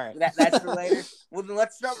 Okay, all right. That's for later. Well, then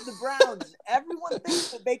let's start with the Browns. Everyone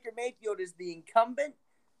thinks that Baker Mayfield is the incumbent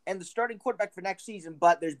and the starting quarterback for next season,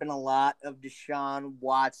 but there's been a lot of Deshaun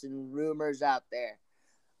Watson rumors out there.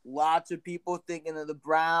 Lots of people thinking that the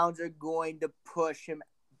Browns are going to push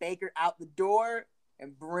Baker out the door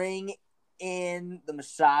and bring in the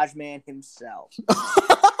massage man himself.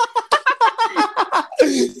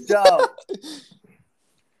 So,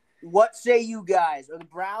 what say you guys? Are the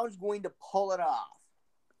Browns going to pull it off?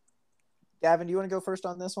 Gavin, do you want to go first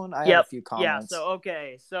on this one? I have a few comments.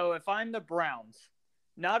 Yeah, so if I'm the Browns,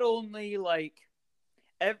 not only like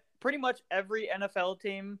pretty much every NFL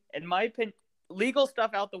team, in my opinion, legal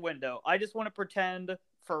stuff out the window. I just want to pretend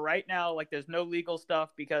for right now like there's no legal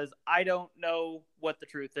stuff because I don't know what the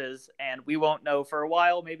truth is, and we won't know for a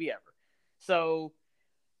while, maybe ever. So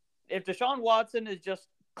if Deshaun Watson is just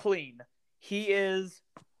clean, he is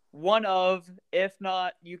one of, if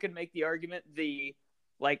not, you can make the argument, the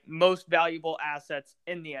most valuable assets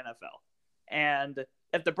in the NFL. And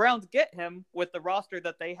if the Browns get him with the roster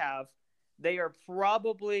that they have, they are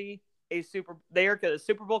probably a Super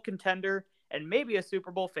Bowl contender and maybe a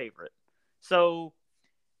Super Bowl favorite. So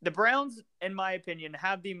the Browns, in my opinion,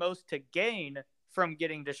 have the most to gain from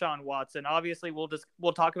getting Deshaun Watson. Obviously,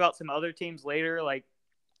 we'll talk about some other teams later, like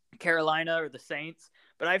Carolina or the Saints.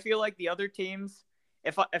 But I feel like the other teams,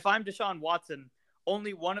 if I'm Deshaun Watson,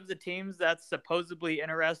 only one of the teams that's supposedly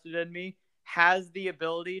interested in me has the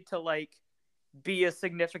ability to be a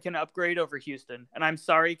significant upgrade over Houston. And I'm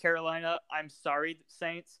sorry, Carolina. I'm sorry,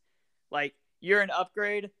 Saints. You're an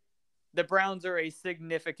upgrade. The Browns are a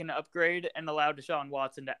significant upgrade and allow Deshaun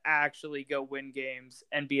Watson to actually go win games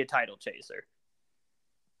and be a title chaser.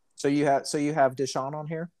 So you have Deshaun on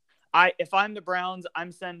here? If I'm the Browns,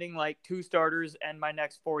 I'm sending 2 starters and my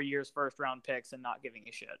next 4 years first round picks and not giving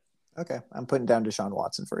a shit. Okay, I'm putting down Deshaun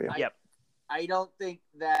Watson for you. Yep. I don't think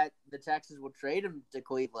that the Texans will trade him to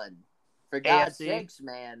Cleveland. For God's sakes,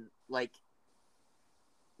 man.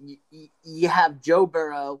 You have Joe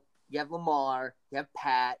Burrow, you have Lamar, you have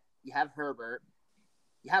Pat, you have Herbert,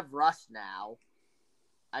 you have Russ now.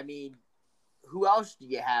 I mean, who else do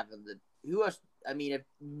you have who else? I mean, if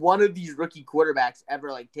one of these rookie quarterbacks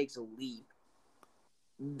ever takes a leap,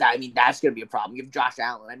 I mean, that's going to be a problem. You have Josh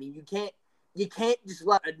Allen. I mean, you can't just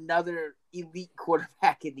let another elite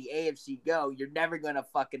quarterback in the AFC go. You're never going to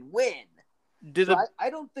fucking win.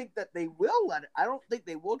 I don't think that they will I don't think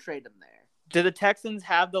they will trade him there. Do the Texans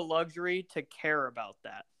have the luxury to care about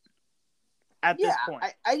that at this point?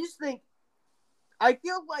 I just think I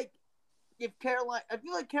feel like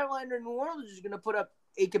Carolina or New Orleans is going to put up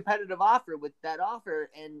a competitive offer with that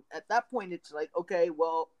offer, and at that point it's okay,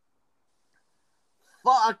 well,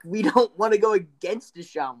 fuck, we don't want to go against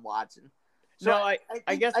Deshaun Watson. So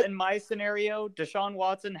I guess in my scenario, Deshaun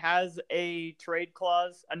Watson has a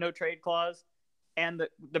no trade clause, and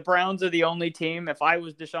the Browns are the only team, if I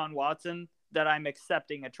was Deshaun Watson, that I'm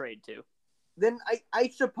accepting a trade to. Then I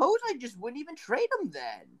suppose I just wouldn't even trade him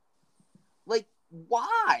then.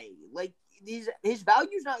 Why? his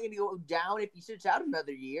value's not going to go down if he sits out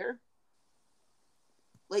another year.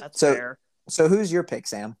 Like, That's So- fair. So who's your pick,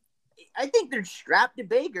 Sam? I think they're strapped to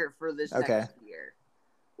Baker for this Okay. next year.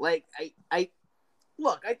 Like, I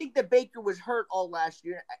look, I think that Baker was hurt all last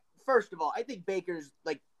year. First of all, I think Baker's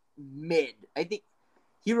like mid. I think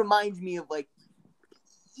he reminds me of like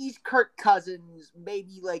he's Kirk Cousins,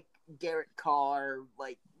 maybe like Garrett Carr,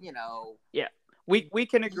 like, you know. We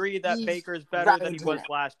can agree that He's Baker's better than Ryan he was Tannehill.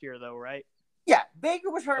 last year, though, right? Yeah, Baker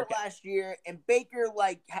was hurt Okay. last year, and Baker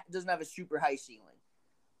like doesn't have a super high ceiling.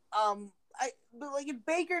 But like if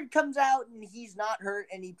Baker comes out and he's not hurt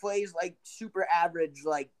and he plays like super average,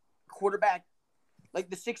 like quarterback, like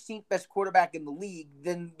the 16th best quarterback in the league,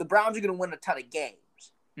 then the Browns are going to win a ton of games,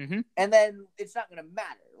 Mm-hmm. and then it's not going to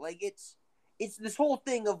matter. Like it's this whole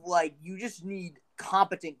thing of like you just need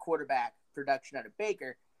competent quarterback production out of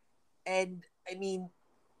Baker, and I mean.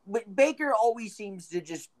 But Baker always seems to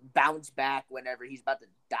just bounce back whenever he's about to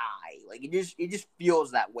die. Like it just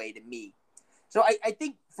feels that way to me. So I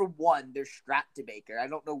think for one, they're strapped to Baker. I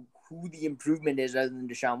don't know who the improvement is other than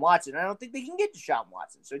Deshaun Watson. I don't think they can get Deshaun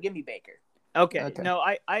Watson. So give me Baker. Okay. Okay. No,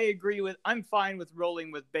 I agree with. I'm fine with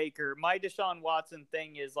rolling with Baker. My Deshaun Watson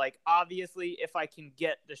thing is like obviously if I can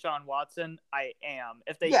get Deshaun Watson, I am.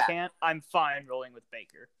 If they Yeah. can't, I'm fine rolling with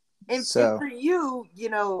Baker. And So- for you,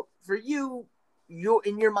 you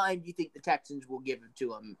in your mind, you think the Texans will give it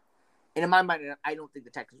to him. And in my mind, I don't think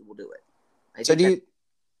the Texans will do it. I So think do you?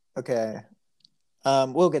 Okay.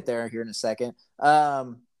 We'll get there here in a second.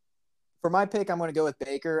 For my pick, I'm going to go with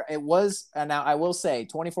Baker. It was, and now I will say,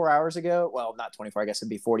 24 hours ago. Well, not 24. I guess it'd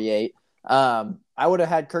be 48. I would have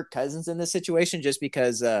had Kirk Cousins in this situation just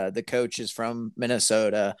because the coach is from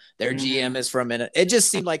Minnesota. Their GM is from Minnesota. It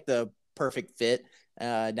just seemed like the perfect fit.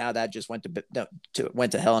 Now that just went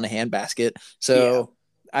to hell in a handbasket. So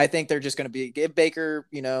I think they're just going to give Baker,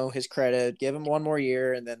 his credit, give him one more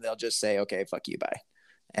year, and then they'll just say, okay, fuck you, bye.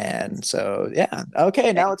 And so, yeah.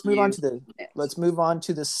 Okay. Now let's move on to the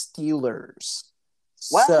Steelers.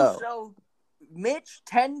 Well, So so Mitch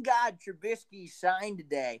 10 God Trubisky signed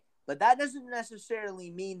today, but that doesn't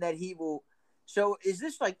necessarily mean that he will. So is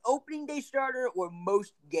this like opening day starter or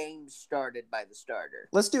most games started by the starter?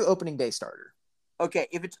 let's do opening day starter. Okay,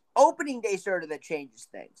 if it's opening day starter, that changes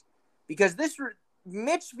things. Because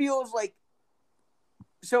Mitch feels like.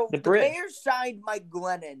 So The the bridge. Bears signed Mike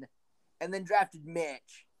Glennon and then drafted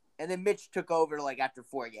Mitch, and then Mitch took over like after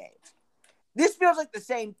 4 games. This feels like the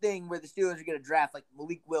same thing where the Steelers are going to draft like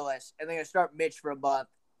Malik Willis, and they're going to start Mitch for a month,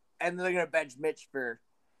 and then they're going to bench Mitch for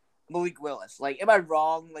Malik Willis. Like, am I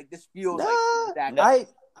wrong? Like, this feels like exactly.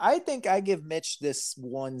 I think I give Mitch this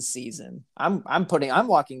one season. I'm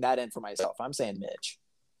walking that in for myself. I'm saying Mitch.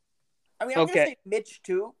 I mean, I'm Okay. going to say Mitch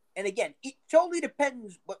too. And again, it totally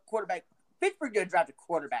depends what quarterback. Pittsburgh going to draft a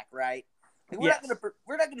quarterback, right? Like, we're Yes. not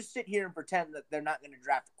going to sit here and pretend that they're not going to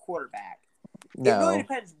draft a quarterback. It No. really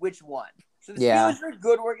depends which one. So the Yeah. Steelers are a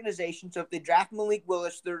good organization. So if they draft Malik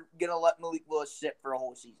Willis, they're gonna let Malik Willis sit for a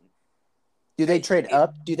whole season. Do they trade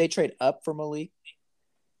up? Do they trade up for Malik?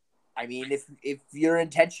 I mean, if your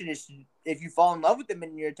intention is if you fall in love with him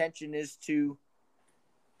and your intention is to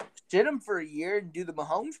sit him for a year and do the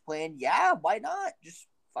Mahomes plan, yeah, why not? Just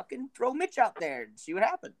fucking throw Mitch out there and see what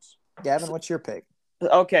happens. Gavin, what's your pick?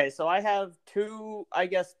 Okay, so I have two, I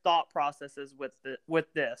guess, thought processes with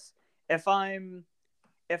this.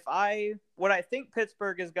 What I think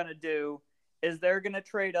Pittsburgh is going to do is they're going to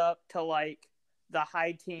trade up to like the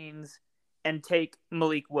high teens and take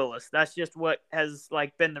Malik Willis. That's just what has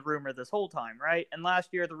like been the rumor this whole time, right? And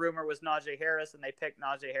last year the rumor was Najee Harris, and they picked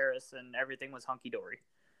Najee Harris, and everything was hunky dory.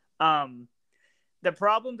 The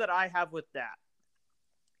problem that I have with that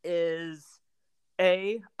is,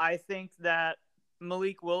 I think that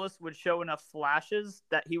Malik Willis would show enough flashes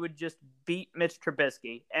that he would just beat Mitch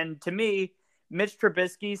Trubisky. And to me, Mitch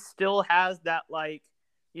Trubisky still has that, like,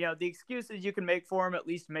 the excuses you can make for him at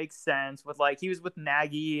least make sense with, like, he was with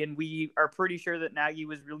Nagy, and we are pretty sure that Nagy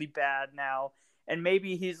was really bad now. And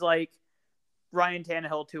maybe he's like Ryan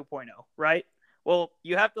Tannehill 2.0, right? Well,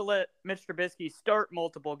 you have to let Mitch Trubisky start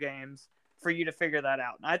multiple games for you to figure that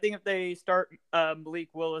out. And I think if they start Malik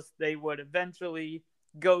Willis, they would eventually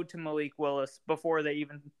go to Malik Willis before they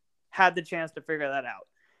even had the chance to figure that out.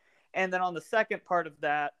 And then on the second part of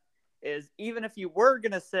that is, even if you were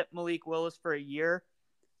going to sit Malik Willis for a year,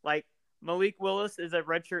 like, Malik Willis is a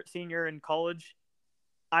redshirt senior in college.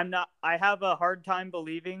 I have a hard time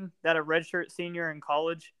believing that a redshirt senior in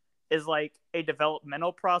college is like a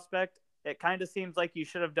developmental prospect. It kind of seems like you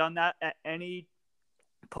should have done that at any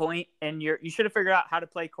point, and you should have figured out how to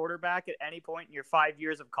play quarterback at any point in your 5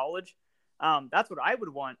 years of college. That's what I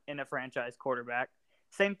would want in a franchise quarterback.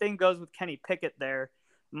 Same thing goes with Kenny Pickett there.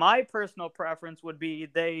 My personal preference would be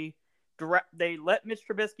they let Mitch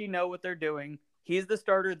Trubisky know what they're doing. He's the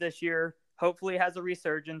starter this year. Hopefully has a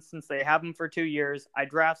resurgence since they have him for 2 years. I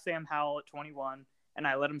draft Sam Howell at 21, and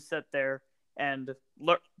I let him sit there. And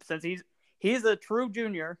look, since he's a true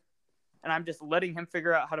junior, and I'm just letting him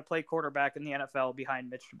figure out how to play quarterback in the NFL behind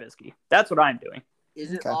Mitch Trubisky. That's what I'm doing.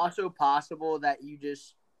 Is it also possible that you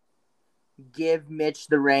just give Mitch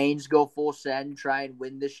the reins, go full send, try and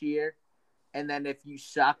win this year? And then if you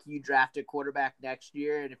suck, you draft a quarterback next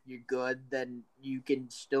year. And if you're good, then you can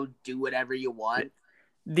still do whatever you want.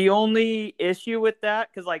 The only issue with that,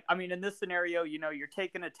 because, in this scenario, you're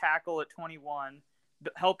taking a tackle at 21,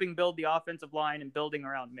 helping build the offensive line and building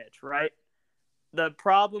around Mitch, right? The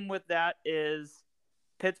problem with that is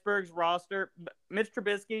Pittsburgh's roster. Mitch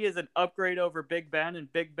Trubisky is an upgrade over Big Ben,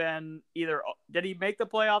 and Big Ben did he make the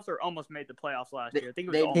playoffs or almost made the playoffs last year? I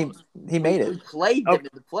think it was almost. He made it. He played them in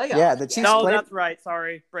the playoffs. Yeah, the Chiefs. No, that's right.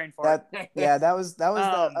 Sorry, brain fart. That was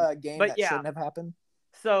the game that shouldn't have happened.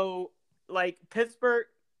 So, Pittsburgh,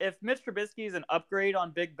 if Mitch Trubisky is an upgrade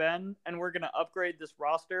on Big Ben, and we're going to upgrade this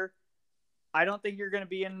roster, I don't think you're going to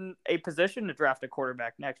be in a position to draft a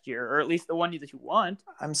quarterback next year, or at least the one that you want.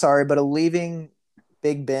 I'm sorry, but leaving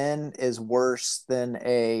Big Ben is worse than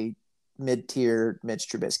a mid-tier Mitch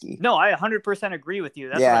Trubisky. No, I 100% agree with you.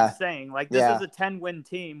 That's what I'm saying. This is a 10-win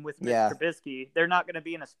team with Mitch Trubisky. They're not going to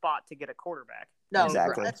be in a spot to get a quarterback. No,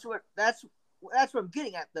 exactly. That's what I'm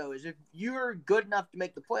getting at, though, is if you're good enough to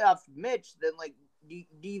make the playoffs with Mitch, then, do you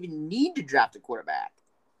even need to draft a quarterback?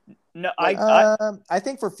 No, I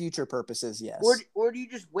think for future purposes, yes. Or do you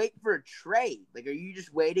just wait for a trade? Are you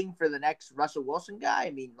just waiting for the next Russell Wilson guy? I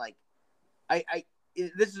mean,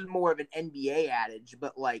 this is more of an NBA adage,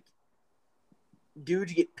 but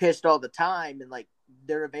dudes get pissed all the time, and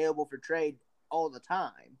they're available for trade all the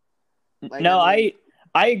time.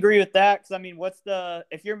 I agree with that because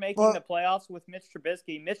if you're making the playoffs with Mitch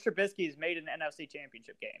Trubisky has made an NFC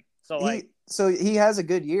Championship game. So he has a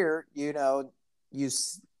good year. You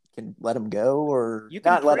can let him go, or you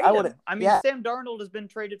can not trade him. Sam Darnold has been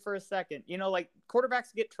traded for a second.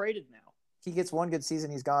 Quarterbacks get traded now. He gets one good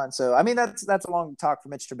season, he's gone. So that's a long talk for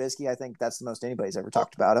Mitch Trubisky. I think that's the most anybody's ever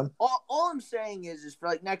talked about him. All I'm saying is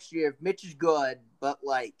for next year, if Mitch is good, but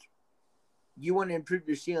you want to improve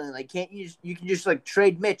your ceiling, can't you can just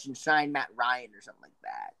trade Mitch and sign Matt Ryan or something like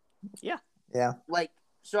that? Yeah. Yeah.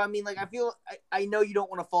 So I feel I know you don't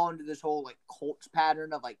want to fall into this whole Colts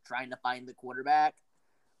pattern of trying to find the quarterback,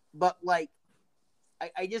 but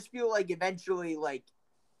I just feel eventually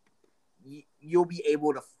you'll be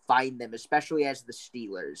able to find them, especially as the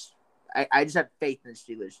Steelers. I just have faith in the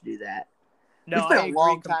Steelers to do that. No, it's been a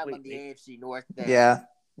long time on the AFC North there. Yeah.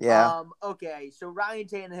 Yeah. Okay, so Ryan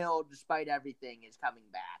Tannehill, despite everything, is coming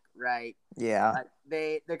back, right? Yeah.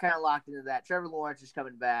 They're kind of locked into that. Trevor Lawrence is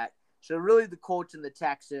coming back. So really the Colts and the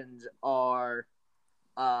Texans are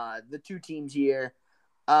the two teams here.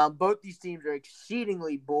 Both these teams are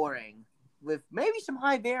exceedingly boring with maybe some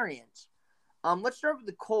high variance. Let's start with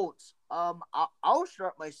the Colts. I'll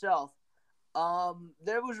start myself.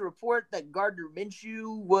 There was a report that Gardner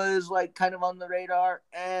Minshew was kind of on the radar,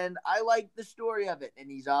 and I like the story of it, and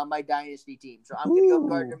he's on my dynasty team. So I'm going to go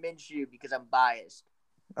Gardner Minshew because I'm biased.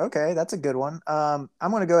 Okay, that's a good one. I'm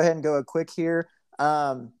going to go ahead and go a quick here.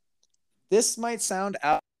 This might sound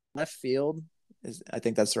out left field. I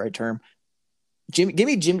think that's the right term. Give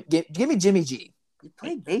me Jimmy G. You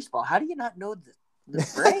played baseball. How do you not know the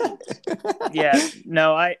phrase? Yeah,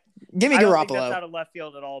 no, Give me Garoppolo. I don't think that's out of left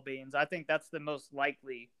field at all, Beans. I think that's the most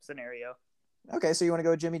likely scenario. Okay, so you want to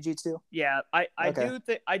go with Jimmy G too? Yeah,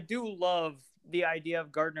 I do love the idea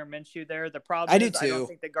of Gardner Minshew there. The problem is I don't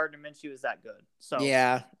think that Gardner Minshew is that good. So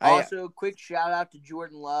yeah. Also, quick shout out to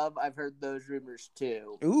Jordan Love. I've heard those rumors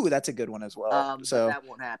too. Ooh, that's a good one as well. So that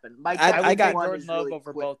won't happen. I got Jordan Love really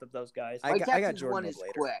over both of those guys. I got Jordan one is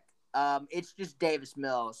later. Quick. It's just Davis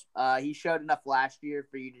Mills. He showed enough last year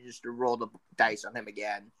for you to just roll the dice on him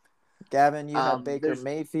again. Gavin, you have Baker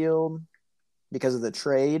Mayfield because of the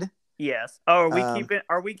trade. Yes. Oh,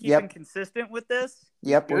 are we keeping consistent with this?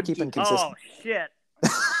 Yep, we're keeping consistent. Oh shit.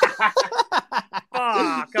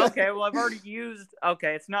 Fuck. Okay, well I've already used.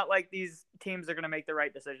 Okay, it's not like these teams are gonna make the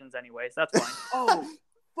right decisions anyways. That's fine. Oh,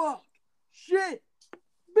 fuck, shit,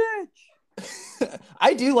 bitch.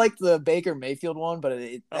 I do like the Baker Mayfield one, but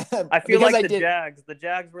I feel like the Jags. The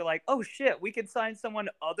Jags were like, "Oh shit, we could sign someone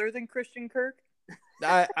other than Christian Kirk."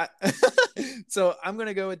 So I'm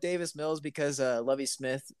gonna go with Davis Mills because Lovie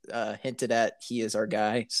Smith hinted at he is our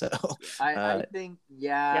guy. So I think,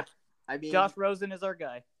 yeah. Yep. I mean, Josh Rosen is our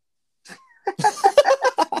guy.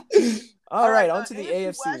 All right, on uh, to the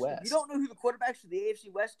AFC AFC West. West. If you don't know who the quarterbacks for the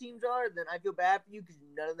AFC West teams are, then I feel bad for you because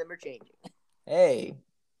none of them are changing. Hey.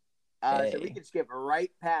 So we can skip right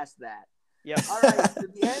past that. Yep. All right, so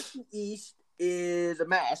the NFC East is a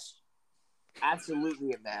mess.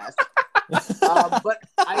 Absolutely a mess. But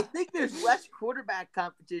I think there's less quarterback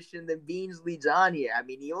competition than Beans leads on here. I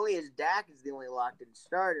mean, he only has Dak as the only locked-in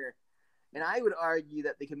starter. And I would argue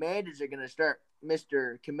that the Commanders are going to start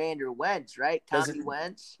Mr. Commander Wentz, right? Tommy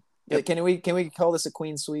Wentz. Yep. Can we call this a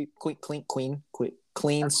clean sweep? Clean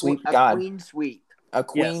sweep. A God, clean sweep. a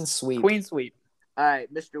queen Yes. sweep. Queen sweep. All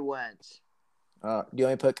right, Mr. Wentz. Do you want me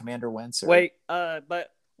to put Commander Wentz? Or... Wait, but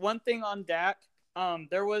one thing on Dak,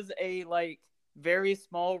 there was a very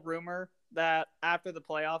small rumor that after the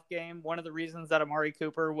playoff game, one of the reasons that Amari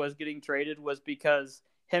Cooper was getting traded was because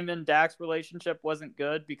him and Dak's relationship wasn't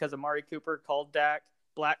good because Amari Cooper called Dak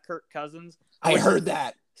Black Kirk Cousins. I heard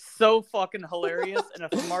that. So fucking hilarious. And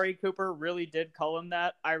if Amari Cooper really did call him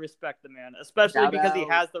that, I respect the man, especially because he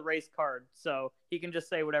has the race card, so he can just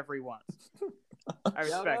say whatever he wants. I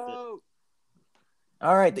respect it.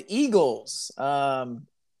 All right, the Eagles.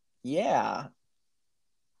 Yeah.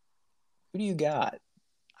 Who do you got?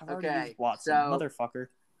 Okay, Watson, so motherfucker.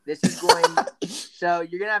 this is going. So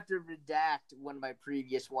you're gonna have to redact one of my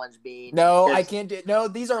previous ones being. No, I can't do. No,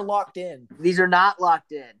 these are locked in. These are not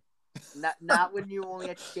locked in. Not when you only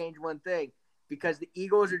have to change one thing, because the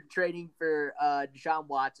Eagles are trading for Deshaun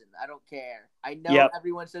Watson. I don't care. I know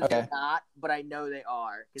everyone says they're not, but I know they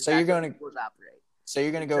are. So you're going to operate. So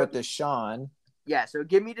you're going to go with Deshaun. Yeah. So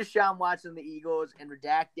give me Deshaun Watson, the Eagles, and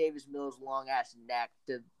redact Davis Mills' long ass neck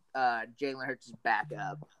to Jalen Hurts'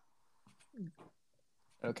 backup.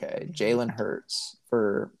 Okay, Jalen Hurts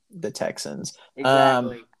for the Texans.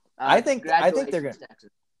 Exactly. I think they're going.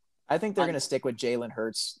 I think they're going to stick with Jalen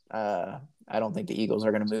Hurts. I don't think the Eagles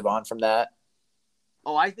are going to move on from that.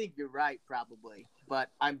 Oh, I think you're right, probably, but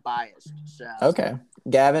I'm biased. So okay,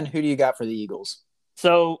 Gavin, who do you got for the Eagles?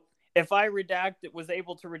 So if I was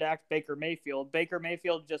able to redact Baker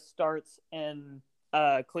Mayfield just starts in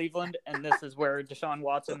Cleveland, and this is where Deshaun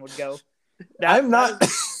Watson would go. That's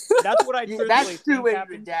what I truthfully That's two think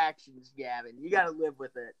redactions, Gavin. You got to live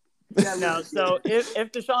with it. No, so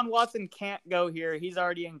if Deshaun Watson can't go here, he's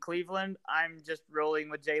already in Cleveland. I'm just rolling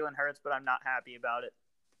with Jalen Hurts, but I'm not happy about it.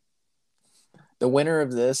 The winner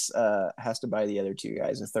of this has to buy the other two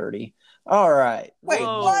guys a 30. All right. Wait,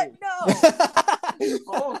 Whoa. what? No.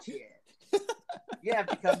 Bullshit. You have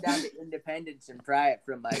to come down to Independence and pry it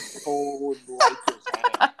from my cold, lifeless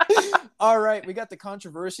hand. All right, we got the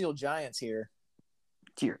controversial Giants here.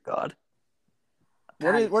 Dear God.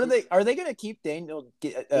 What are they? Are they going to keep Daniel?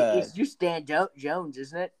 It's just Dan Jones,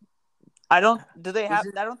 isn't it? I don't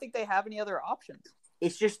think they have any other options.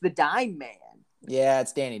 It's just the dime man. Yeah,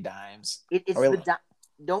 it's Danny Dimes.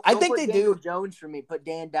 Don't I think put they Daniel do. Jones for me. Put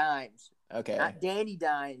Dan Dimes. Okay. Not Danny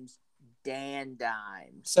Dimes. Dan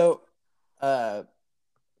Dimes. So,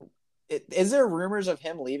 is there rumors of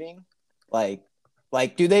him leaving? Like,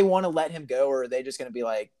 do they want to let him go, or are they just going to be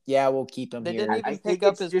like, yeah, we'll keep him They here? didn't even pick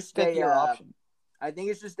up his fifth-year option. I think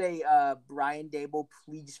it's just a Brian Dable,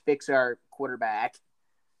 please fix our quarterback.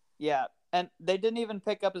 Yeah, and they didn't even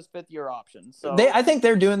pick up his fifth-year option. So I think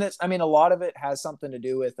they're doing this. I mean, a lot of it has something to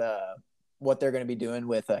do with what they're going to be doing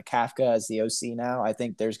with Kafka as the OC now. I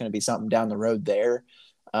think there's going to be something down the road there.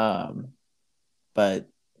 But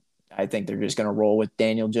I think they're just going to roll with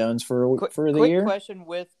Daniel Jones for the year. Quick question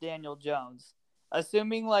with Daniel Jones.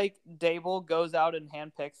 Assuming Dable goes out and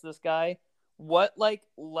handpicks this guy, what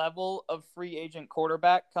level of free agent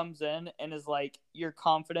quarterback comes in and is you're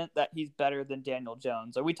confident that he's better than Daniel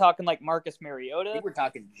Jones? Are we talking Marcus Mariota? I think we're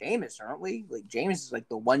talking Jameis, aren't we? Jameis is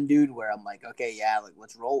the one dude where I'm okay, yeah,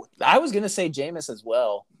 let's roll with that. I was gonna say Jameis as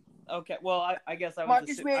well. Okay, well I guess I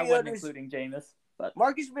wasn't including Jameis, but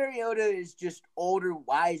Marcus Mariota is just older,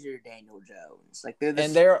 wiser Daniel Jones.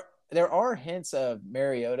 And there are hints of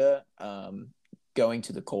Mariota going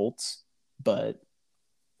to the Colts, but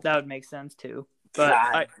that would make sense too. But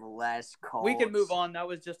God bless Colts. We can move on. That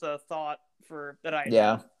was just a thought that I had.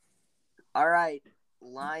 Yeah. All right,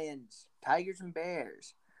 Lions, Tigers, and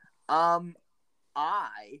Bears.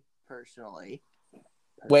 I personally.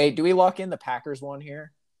 Wait, do we lock in the Packers one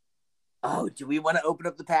here? Oh, do we want to open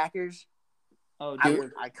up the Packers? Oh,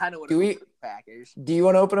 I kind of want to open up the Packers. Do you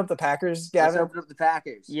want to open up the Packers, Gavin? Let's open up the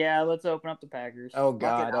Packers. Yeah, let's open up the Packers. Oh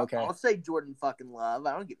God, okay. I'll say Jordan fucking Love.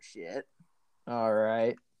 I don't give a shit. All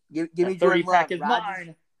right. Give me Jordan Love. Is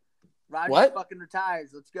mine. Rodgers fucking retires.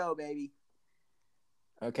 Let's go, baby.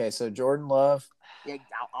 Okay, so Jordan Love. Yeah,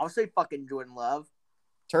 I'll say fucking Jordan Love.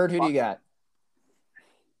 Turd, who do you got?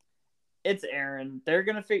 it's Aaron. They're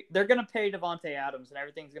gonna pay Devontae Adams, and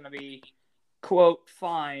everything's gonna be quote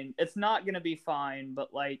fine. It's not gonna be fine,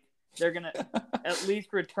 but like they're gonna at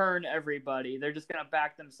least return everybody. They're just gonna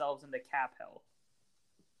back themselves into cap hell.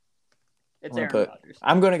 It's Aaron Rodgers.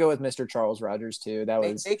 I'm going to go with Mr. Charles Rodgers too. That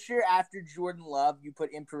was. Make sure after Jordan Love, you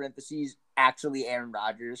put in parentheses actually Aaron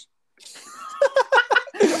Rodgers.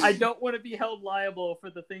 I don't want to be held liable for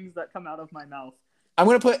the things that come out of my mouth. I'm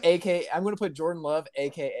going to put Jordan Love,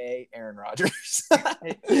 aka Aaron Rodgers.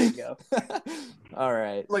 There you go. All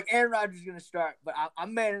right. Look, Aaron Rodgers is going to start, but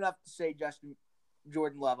I'm man enough to say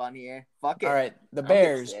Jordan Love on here. Fuck it. All right. The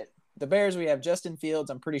Bears. The Bears. We have Justin Fields.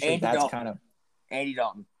 I'm pretty sure Andy that's Dalton. kind of. Andy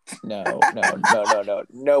Dalton.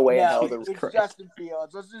 No way in hell. It's Justin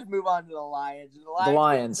Fields. Let's just move on to the Lions. The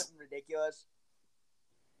Lions. Something ridiculous.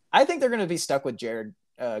 I think they're going to be stuck with Jared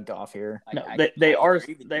Goff here. No, they are.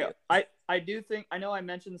 I do think. I know I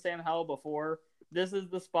mentioned Sam Howell before. This is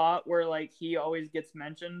the spot where like he always gets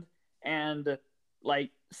mentioned, and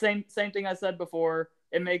like same thing I said before.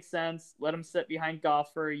 It makes sense. Let him sit behind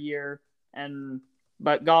Goff for a year,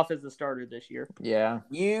 but Goff is the starter this year. Yeah.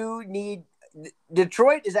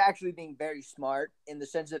 Detroit is actually being very smart in the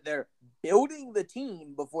sense that they're building the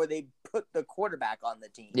team before they put the quarterback on the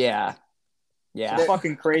team. Yeah. It's a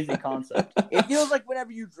fucking crazy concept. It feels like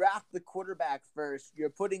whenever you draft the quarterback first, you're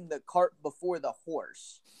putting the cart before the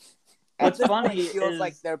horse. What's funny it feels is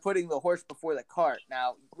like they're putting the horse before the cart.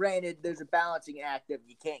 Now, granted, there's a balancing act of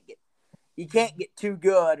you can't get too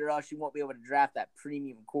good or else you won't be able to draft that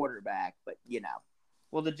premium quarterback, but you know.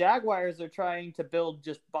 Well, the Jaguars are trying to build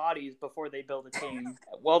just bodies before they build a team.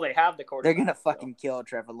 Well, they have the quarterback. They're going to fucking kill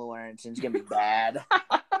Trevor Lawrence, and it's going to be bad.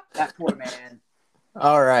 That poor man.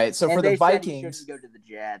 All right. So and for the he Vikings. shouldn't go to the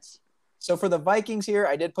Jets. So for the Vikings here,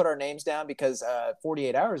 I did put our names down because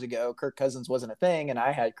 48 hours ago, Kirk Cousins wasn't a thing, and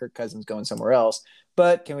I had Kirk Cousins going somewhere else.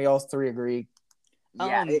 But can we all three agree?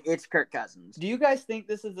 Yeah, it's Kirk Cousins. Do you guys think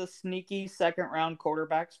this is a sneaky second-round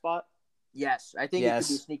quarterback spot? Yes. I think it could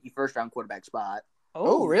be a sneaky first-round quarterback spot.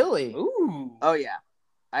 Oh, really? Ooh. Oh, yeah.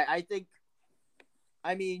 I think,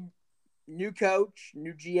 new coach,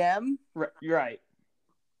 new GM. You're right.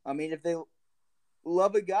 I mean, if they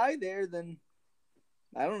love a guy there, then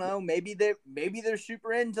I don't know. Maybe they're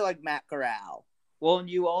super into like Matt Corral. Well, and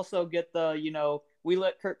you also get we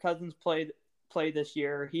let Kirk Cousins play this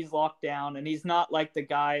year. He's locked down, and he's not like the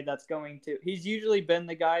guy that's going to. He's usually been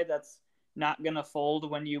the guy that's not going to fold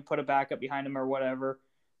when you put a backup behind him or whatever.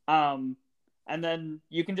 And then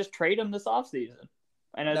you can just trade him this offseason.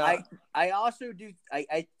 And I also do.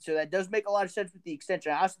 So that does make a lot of sense with the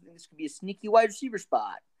extension. I also think this could be a sneaky wide receiver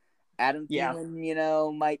spot. Adam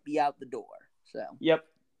Thielen, might be out the door. So yep.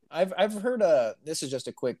 I've heard this is just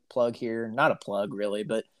a quick plug here, not a plug really,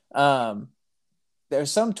 but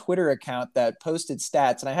there's some Twitter account that posted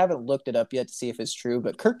stats, and I haven't looked it up yet to see if it's true,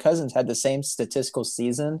 but Kirk Cousins had the same statistical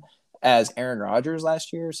season as Aaron Rodgers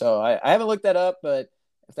last year. So I haven't looked that up, but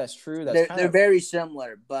if that's true, they're very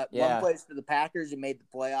similar, but one plays for the Packers and made the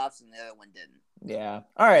playoffs, and the other one didn't. Yeah.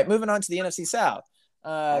 All right, moving on to the NFC South.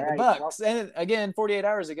 The Bucks, well, and again, 48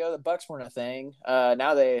 hours ago, the Bucks weren't a thing.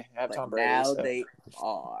 Now they have Tom Brady. Now they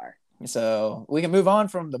are. So we can move on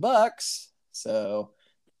from the Bucks. So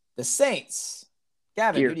the Saints.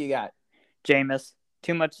 Gavin, who do you got? Jameis.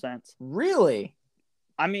 Too much sense. Really?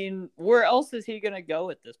 I mean, where else is he going to go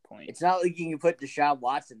at this point? It's not like you can put Deshaun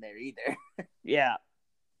Watson there either. Yeah.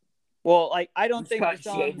 Well, I don't think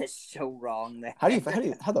Jameis is so wrong there. How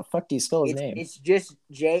the fuck do you spell his name? It's just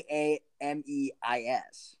Jameis.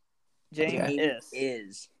 James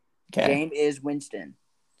is. Okay. James is Winston.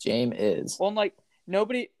 James is. Well,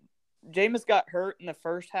 Jameis got hurt in the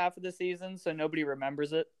first half of the season, so nobody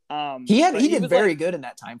remembers it. He did very good in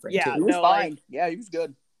that time frame. Yeah, too. He was fine. He was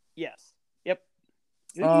good. Yes. Yep.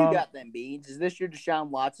 Who you got them, Beans? Is this your Deshaun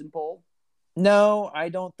Watson poll? No, I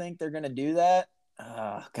don't think they're gonna do that.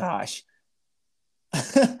 Gosh.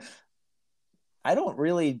 I don't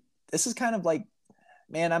really. This is kind of like,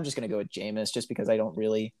 man, I'm just gonna go with Jameis just because I don't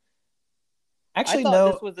really. Actually, I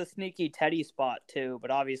no. This was a sneaky Teddy spot too,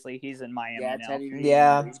 but obviously he's in Miami now.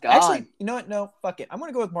 Yeah, he's gone. Actually, you know what? No, fuck it. I'm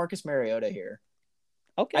gonna go with Marcus Mariota here.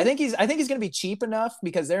 Okay. I think he's gonna be cheap enough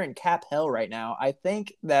because they're in cap hell right now. I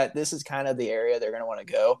think that this is kind of the area they're gonna want to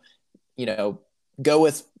go. Go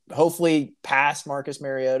with hopefully past Marcus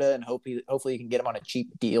Mariota and hopefully you can get him on a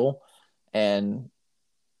cheap deal and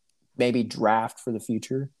maybe draft for the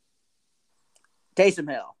future. Taysom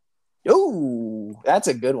Hill. Ooh, that's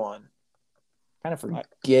a good one. Kind of forget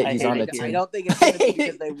he's on the team. I don't think it's going to be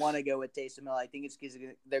because they want to go with Taysom Hill. I think it's because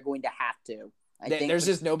they're going to have to. There's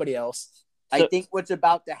just nobody else. I think what's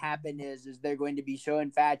about to happen is they're going to be so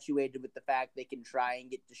infatuated with the fact they can try and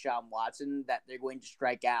get Deshaun Watson that they're going to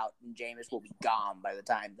strike out, and Jameis will be gone by the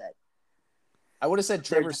time that. I would have said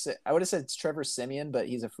Trevor. I would have said Trevor Siemian, but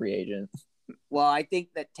he's a free agent. Well, I think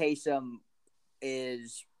that Taysom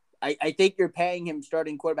is. I think you're paying him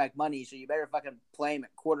starting quarterback money, so you better fucking play him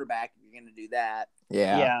at quarterback if you're going to do that.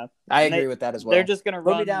 Yeah. I agree with that as well. They're just going to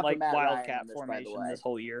run down like Matt wildcat Ryan formation this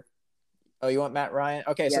whole year. Oh, you want Matt Ryan?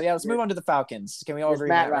 Okay, so let's move on to the Falcons. Can we all agree?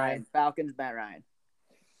 Matt Ryan. Falcons, Matt Ryan.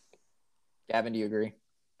 Gavin, do you agree?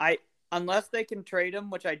 Unless they can trade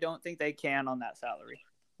him, which I don't think they can on that salary.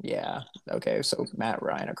 Yeah. Okay, so Matt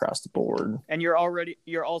Ryan across the board. And you're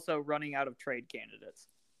also running out of trade candidates.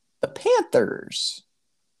 The Panthers.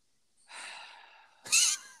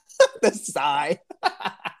 The sigh.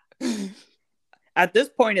 At this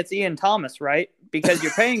point, it's Ian Thomas, right? Because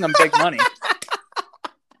you're paying him big money.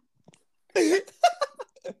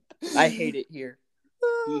 I hate it here.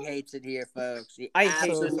 He hates it here, folks. I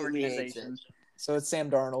hate this organization. So it's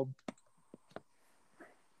Sam Darnold.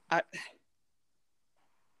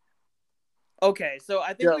 Okay, so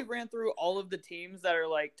I think we ran through all of the teams that are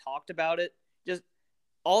like talked about it. Just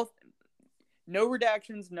no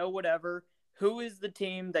redactions, no whatever. Who is the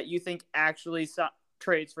team that you think actually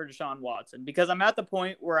trades for Deshaun Watson? Because I'm at the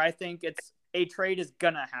point where I think a trade is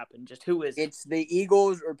gonna happen. Just who is it? It's the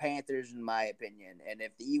Eagles or Panthers, in my opinion. And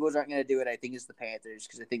if the Eagles aren't gonna do it, I think it's the Panthers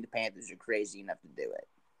because I think the Panthers are crazy enough to do it.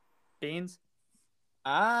 Beans?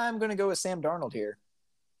 I'm gonna go with Sam Darnold here.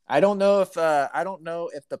 I don't know if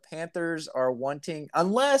the Panthers are wanting,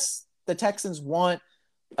 unless the Texans want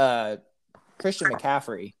Christian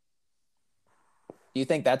McCaffrey. Do you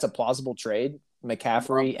think that's a plausible trade,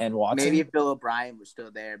 McCaffrey and Watson? Maybe if Bill O'Brien was still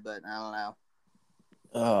there, but I don't know.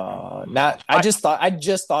 I just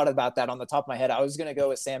thought about that on the top of my head. I was gonna go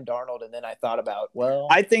with Sam Darnold, and then I thought about,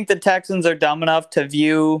 I think the Texans are dumb enough to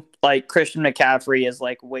view like Christian McCaffrey as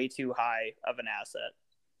like way too high of an asset.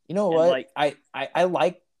 You know what? Like I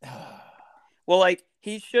like. Well, like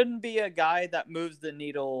he shouldn't be a guy that moves the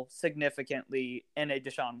needle significantly in a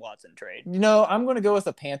Deshaun Watson trade. No, I'm going to go with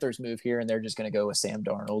the Panthers move here, and they're just going to go with Sam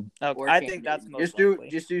Darnold. Okay, I think that's most likely.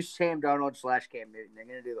 Just do Sam Darnold / Cam Newton. They're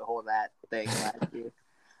going to do the whole that thing last year.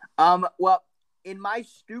 Well, in my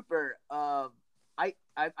stupor of,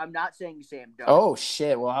 I'm not saying Sam Darnold. Oh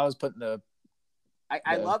shit! Well, I was putting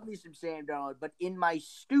I love me some Sam Darnold, but in my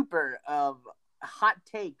stupor of hot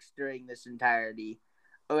takes during this entirety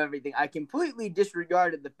of everything, I completely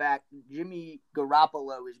disregarded the fact that Jimmy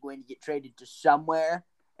Garoppolo is going to get traded to somewhere,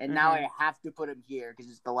 and now I have to put him here because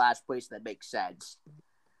it's the last place that makes sense.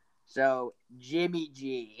 So Jimmy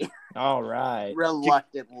G. All right.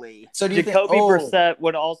 Reluctantly. So do you Jacoby Brissett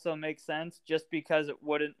would also make sense just because it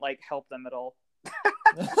wouldn't like help them at all.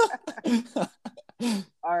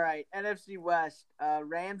 All right, NFC West.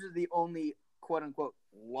 Rams are the only quote unquote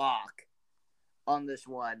lock on this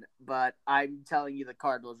one, but I'm telling you the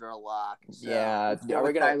Cardinals are a lock. So yeah, are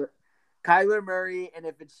we gonna Kyler Murray, and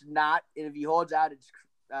if he holds out, it's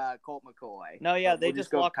Colt McCoy. No, yeah, they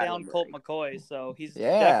just locked down Colt McCoy, so he's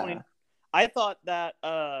definitely. I thought that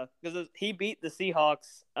because he beat the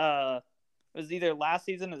Seahawks, it was either last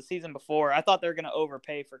season or the season before. I thought they were going to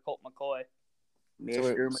overpay for Colt McCoy.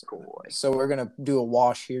 Mr. McCoy. So we're gonna do a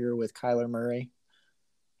wash here with Kyler Murray.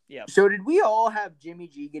 Yeah. So did we all have Jimmy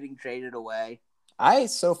G getting traded away? I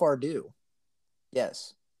so far do.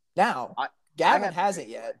 Yes. Now, Gavin hasn't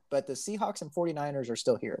yet, but the Seahawks and 49ers are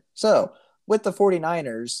still here. So, with the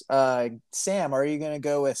 49ers, Sam, are you going to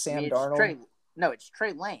go with Sam Darnold? It's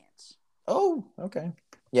Trey Lance. Oh, okay.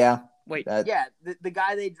 Yeah. Wait. The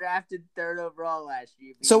guy they drafted 3rd overall last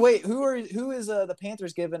year. So, wait, who is the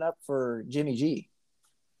Panthers giving up for Jimmy G?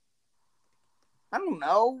 I don't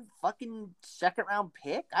know. Fucking 2nd round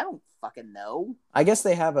pick? I don't fucking know. I guess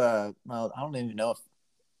they have I don't even know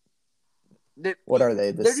if. What are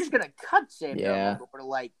they? They're just going to cut Sam Darnold or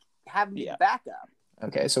like have him be backup.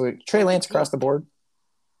 Okay, so Trey Lance across the board?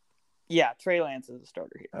 Yeah, Trey Lance is a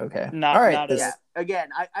starter here. Okay. All right. Again,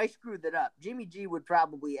 I screwed that up. Jimmy G would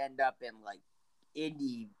probably end up in like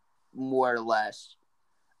Indy more or less.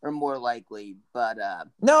 Or more likely, but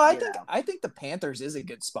no, I think the Panthers is a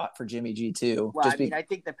good spot for Jimmy G too. Well, I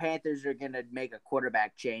think the Panthers are going to make a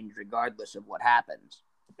quarterback change regardless of what happens.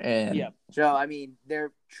 And so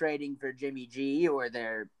they're trading for Jimmy G, or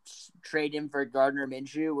they're trading for Gardner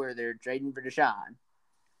Minshew, or they're trading for Deshaun.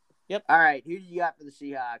 Yep. All right, who do you got for the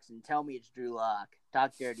Seahawks? And tell me it's Drew Lock.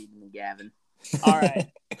 Talk dirty to me, Gavin. All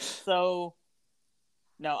right, so.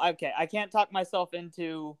 No, okay. I can't talk myself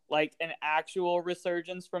into like an actual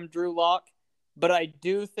resurgence from Drew Lock, but I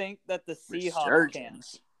do think that the Seahawks can.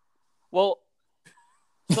 Well,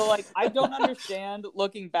 So, like, I don't understand,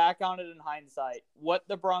 looking back on it in hindsight, what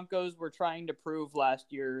the Broncos were trying to prove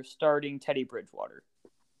last year starting Teddy Bridgewater.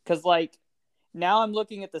 Because, like, now I'm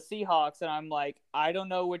looking at the Seahawks, and I'm like, I don't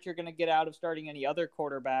know what you're going to get out of starting any other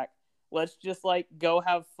quarterback. Let's just, like, go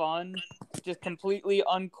have fun. Just completely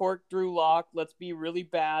uncork Drew Lock. Let's be really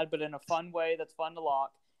bad, but in a fun way that's fun to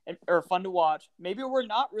or fun to watch. Maybe we're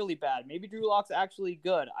not really bad. Maybe Drew Lock's actually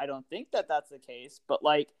good. I don't think that that's the case, but,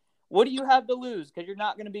 like, what do you have to lose? Because you're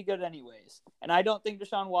not going to be good anyways. And I don't think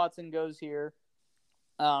Deshaun Watson goes here.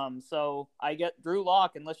 So I get Drew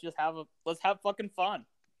Lock, and let's have fucking fun.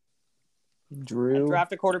 And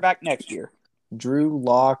draft a quarterback next year. Drew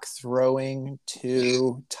Lock throwing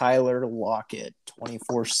to Tyler Lockett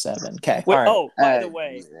 24/7. Okay. Wait, all right. Oh, by the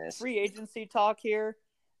way, free agency talk here.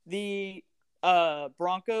 The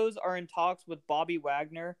Broncos are in talks with Bobby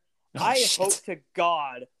Wagner. I hope to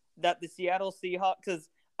God that the Seattle Seahawks, because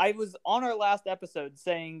I was on our last episode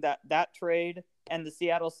saying that trade and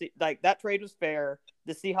the that trade was fair.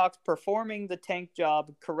 The Seahawks performing the tank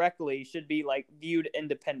job correctly should be like viewed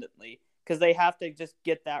independently because they have to just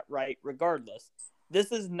get that right regardless.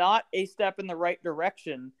 This is not a step in the right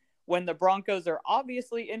direction when the Broncos are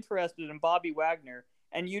obviously interested in Bobby Wagner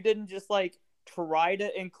and you didn't just like try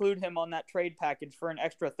to include him on that trade package for an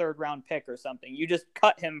extra 3rd round pick or something. You just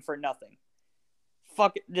cut him for nothing.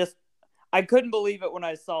 Fuck it, just I couldn't believe it when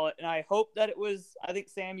I saw it, and I hope that it was, I think,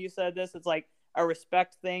 Sam, you said this, it's like a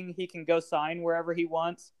respect thing. He can go sign wherever he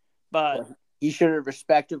wants, but... He should have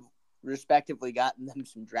respectively gotten them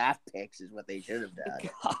some draft picks is what they should have done.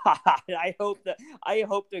 God, I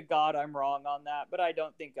hope to God I'm wrong on that, but I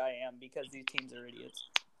don't think I am because these teams are idiots.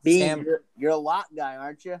 Sam, you're a lock guy,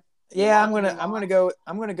 aren't you? Yeah, I'm gonna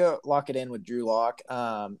go lock it in with Drew Lock.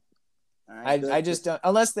 I just don't,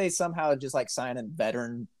 unless they somehow just like sign a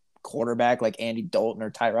veteran quarterback like Andy Dalton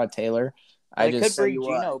or Tyrod Taylor. They could bring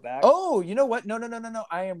Geno back. Oh, you know what? No.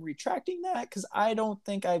 I am retracting that because I don't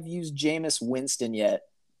think I've used Jameis Winston yet.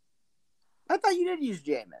 I thought you did use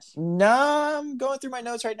Jameis. No, I'm going through my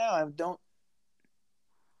notes right now. I don't.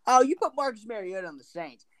 Oh, you put Marcus Mariota on the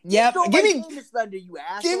Saints. Yeah, give me famous thunder, you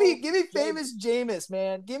asshole. Give me famous Jameis,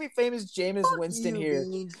 man. Give me famous Jameis Winston here.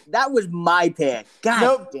 Beans. That was my pick.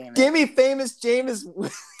 God damn it. Give me famous Jameis.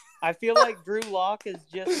 I feel like Drew Lock is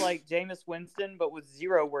just like Jameis Winston, but with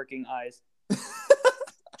 0 working eyes.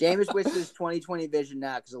 Jameis Winston's 20/20 vision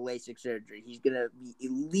now because of LASIK surgery. He's gonna be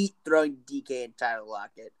elite throwing DK and Tyler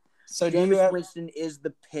Lockett. So Jameis Winston is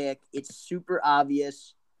the pick. It's super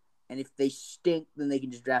obvious, and if they stink, then they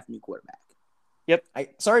can just draft a new quarterback. Yep.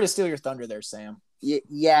 Sorry to steal your thunder there, Sam.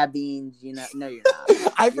 Yeah, Beans. No, you're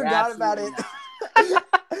not. I forgot about it.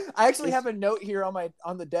 I actually have a note here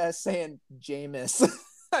on the desk saying Jameis.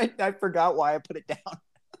 I forgot why I put it down.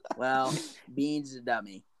 Well, Beans is a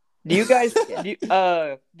dummy. Do you guys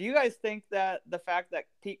do you guys think that the fact that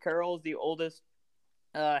Pete Carroll is the oldest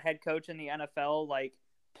head coach in the NFL like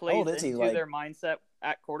plays into their mindset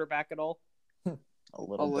at quarterback at all? A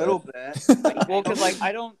little bit. Well, because like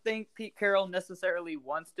I don't think Pete Carroll necessarily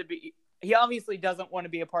wants to be. He obviously doesn't want to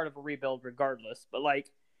be a part of a rebuild, regardless. But like,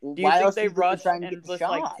 do you think they rush and just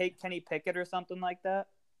like take Kenny Pickett or something like that?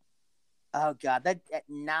 Oh God, that at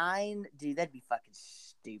 9, dude, that'd be fucking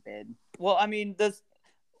stupid. Well, I mean, this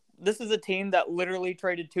is a team that literally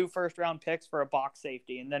traded 2 first-round picks for a box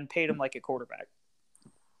safety and then paid him like a quarterback.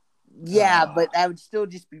 Yeah, but that would still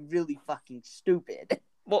just be really fucking stupid.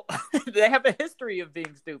 Well, they have a history of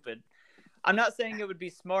being stupid. I'm not saying it would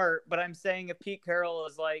be smart, but I'm saying if Pete Carroll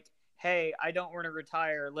is like, hey, I don't want to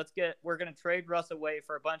retire. We're going to trade Russ away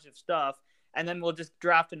for a bunch of stuff, and then we'll just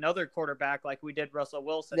draft another quarterback like we did Russell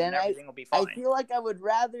Wilson, then and everything will be fine. I feel like I would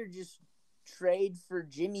rather just trade for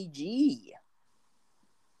Jimmy G.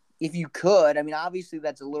 If you could. I mean, obviously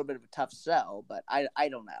that's a little bit of a tough sell, but I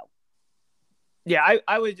don't know. Yeah,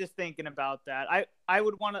 I was just thinking about that. I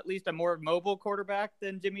would want at least a more mobile quarterback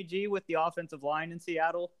than Jimmy G with the offensive line in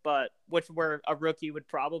Seattle, but where a rookie would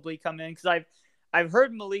probably come in because I've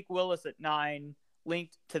heard Malik Willis at 9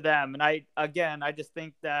 linked to them, and I just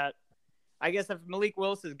think that I guess if Malik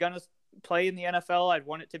Willis is gonna play in the NFL, I'd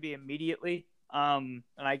want it to be immediately. And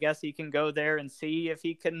I guess he can go there and see if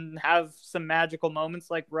he can have some magical moments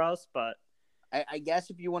like Russ, but. I guess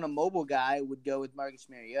if you want a mobile guy, I would go with Marcus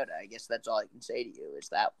Mariota. I guess that's all I can say to you is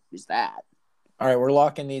that. All right, we're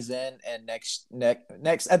locking these in, and next at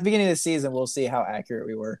the beginning of the season, we'll see how accurate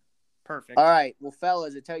we were. Perfect. All right, well,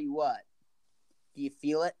 fellas, I tell you what. Do you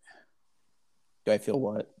feel it? Do I feel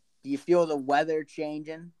what? Do you feel the weather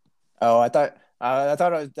changing? Oh, I thought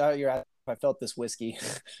you were asking if I felt this whiskey.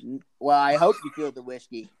 Well, I hope you feel the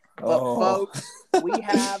whiskey. But Oh. folks, we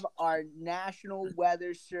have our National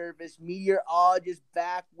Weather Service meteorologist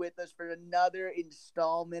back with us for another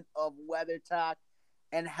installment of Weather Talk.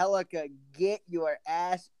 And Helica, get your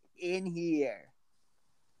ass in here.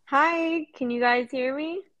 Hi, can you guys hear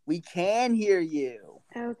me? We can hear you.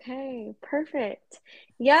 Okay, perfect.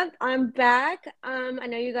 Yep, I'm back. I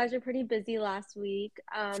know you guys were pretty busy last week.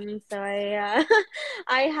 So I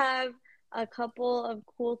I have a couple of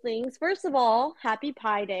cool things. First of all, happy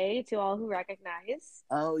Pi Day to all who recognize.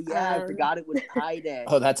 Oh, yeah, I forgot it was Pie Day.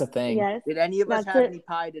 Oh, that's a thing. Yes. Did any of us That's have it. any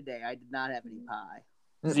pie today? I did not have any pie.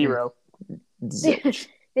 Zero. Zilch.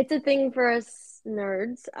 It's a thing for us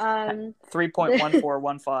nerds.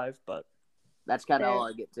 3.1415, but That's kind of There. all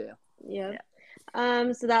I get to. Yeah.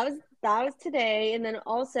 So that was today, and then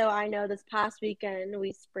also I know this past weekend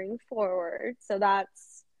we spring forward, so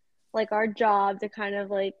that's like our job to kind of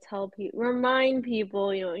like remind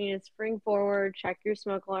people, you know, spring forward, check your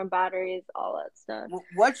smoke alarm batteries, all that stuff.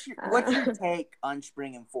 What's your take on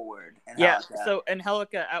springing forward? And yeah. Helica? So, and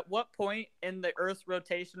Helica, at what point in the Earth's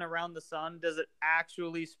rotation around the sun does it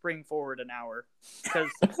actually spring forward an hour? Because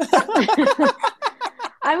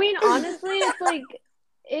I mean, honestly,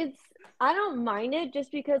 I don't mind it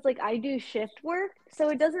just because like I do shift work, so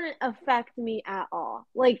it doesn't affect me at all.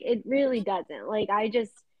 Like it really doesn't. Like I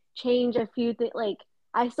just change a few things. Like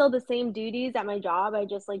I still have the same duties at my job. I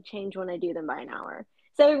just like change when I do them by an hour.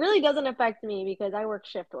 So it really doesn't affect me because I work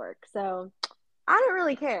shift work. So I don't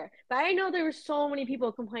really care. But I know there were so many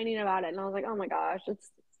people complaining about it, and I was like, oh my gosh,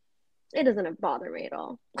 it doesn't bother me at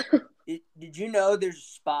all. Did you know there's a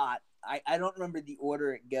spot? I don't remember the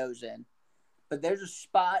order it goes in, but there's a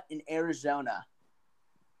spot in Arizona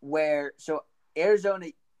where Arizona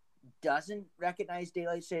doesn't recognize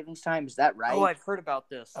daylight savings time. Is that right? oh, I've heard about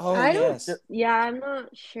this. Oh, I don't. yes. Yeah, I'm not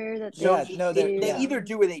sure that they Yeah, no, do. they either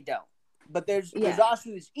do or they don't. But there's Yeah. also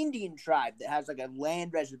this Indian tribe that has like a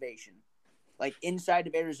land reservation, like inside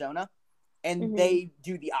of Arizona, and Mhm. they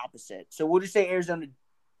do the opposite. So we'll just say Arizona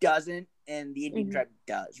doesn't, and the Indian Mhm. tribe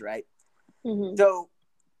does, right? Mhm. So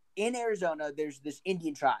in Arizona, there's this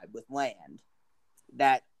Indian tribe with land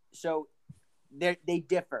they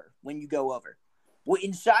differ when you go over. Well,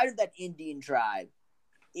 inside of that Indian tribe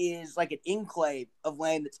is like an enclave of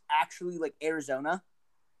land that's actually like Arizona.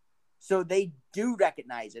 So they do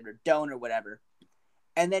recognize it or don't or whatever.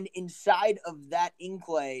 And then inside of that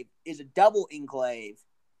enclave is a double enclave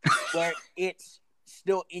where it's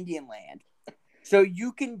still Indian land. So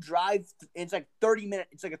you can drive, it's like a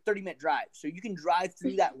 30-minute drive. So you can drive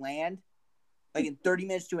through that land like in 30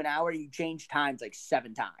 minutes to an hour. You change times like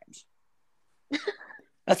 7 times.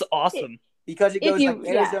 That's awesome. Because it If goes you- like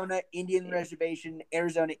yeah. Arizona, Indian reservation,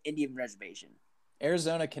 Arizona, Indian reservation.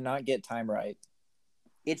 Arizona cannot get time right.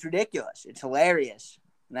 It's ridiculous. It's hilarious.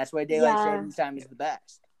 And that's why daylight Yeah. savings time is the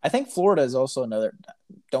best. I think Florida is also another.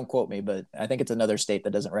 Don't quote me, but I think it's another state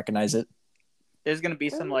that doesn't recognize it. There's gonna be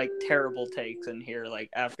some like terrible takes in here, like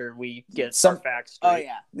after we get Some- our facts Oh, straight.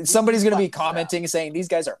 yeah. Somebody's going to be Fuck this up. commenting saying these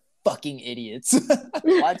guys are fucking idiots.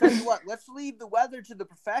 Well, I tell you what, let's leave the weather to the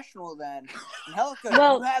professional then. And Helica,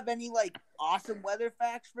 Well- do you have any like awesome weather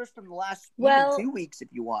facts for us from the last Well- 2 weeks if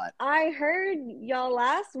you want? I heard y'all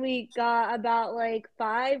last week got about like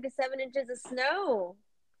 5 to 7 inches of snow.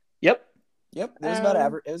 Yep. Yep, it was about Um,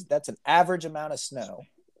 average. That's an average amount of snow.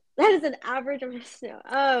 That is an average amount of snow.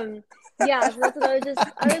 Yeah, so that's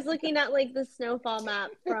what I was looking at like the snowfall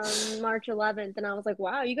map from March 11th, and I was like,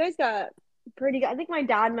 wow, you guys got pretty good. I think my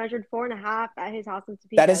dad measured 4.5 at his house in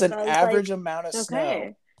Topeka. That is an so I was average like, amount of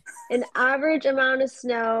okay. An average amount of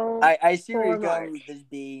snow. I see where for you're going March. with this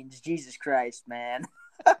beans. Jesus Christ, man.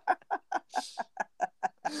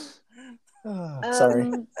 snow.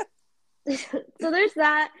 Sorry. So there's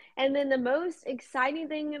that, and then the most exciting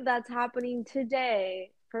thing that's happening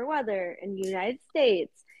today for weather in the United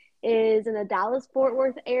States is in the Dallas-Fort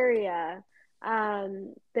Worth area.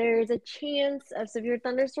 There's a chance of severe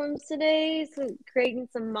thunderstorms today, so creating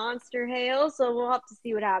some monster hail. So we'll have to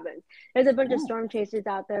see what happens. There's a bunch of Ooh. storm chasers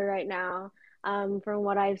out there right now. From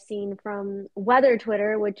what I've seen from weather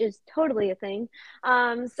Twitter, which is totally a thing.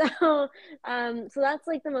 So that's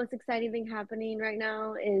like the most exciting thing happening right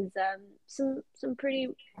now is some pretty,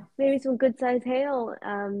 maybe some good sized hail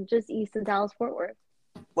just east of Dallas Fort Worth.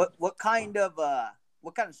 What kind of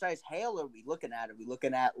size hail are we looking at? Are we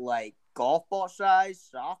looking at like golf ball size,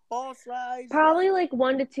 softball size? Probably like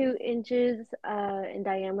 1 to 2 inches in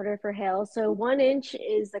diameter for hail. So 1 inch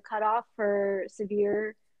is the cutoff for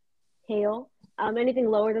severe hail. Anything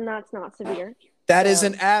lower than that's not severe. That is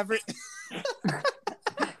an average.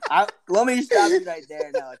 Let me stop you right there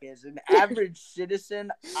now. As an average citizen,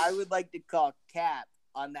 I would like to call Cap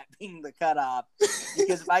on that being the cutoff,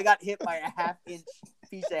 because if I got hit by a half-inch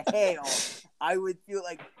piece of hail, I would feel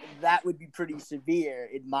like that would be pretty severe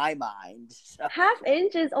in my mind. So. Half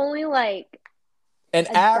inch is only like An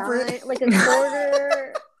a average, like a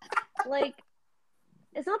quarter. Like,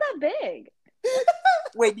 it's not that big.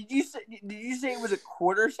 Wait, did you say it was a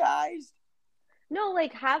quarter size? No,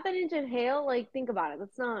 like half an inch of hail. Like, think about it.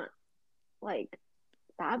 That's not like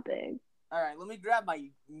that big. All right, let me grab my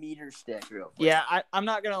meter stick real quick. Yeah, I'm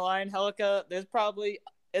not gonna lie, Angelica.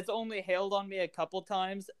 It's only hailed on me a couple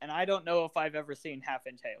times, and I don't know if I've ever seen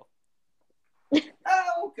half-inch hail.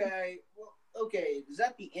 Oh, okay. Well, okay. Is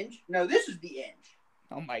that the inch? No, this is the inch.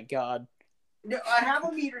 Oh my god. No, I have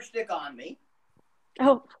a meter stick on me.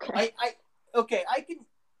 Oh, okay.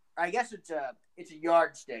 I guess it's a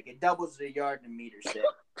yardstick. It doubles as a yard and a meter stick.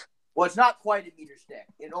 Well, it's not quite a meter stick.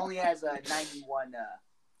 It only has a 91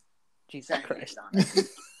 Jesus Christ. on it.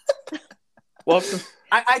 Welcome.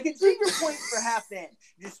 I can see your point for half inch.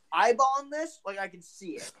 Just eyeballing this, like I can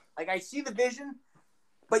see it. Like I see the vision,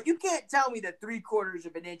 but you can't tell me that 3/4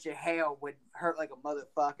 of an inch of hail would hurt like a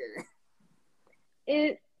motherfucker.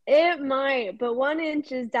 It might, but 1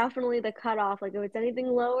 inch is definitely the cutoff. Like if it's anything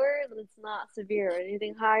lower, then it's not severe.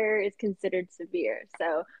 Anything higher is considered severe.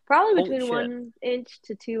 So probably between 1 inch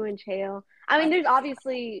to 2 inch hail. I mean, there's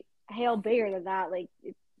obviously hail bigger than that,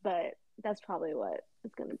 but that's probably what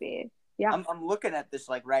it's gonna be. Yeah. I'm looking at this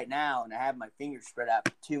like right now, and I have my fingers spread out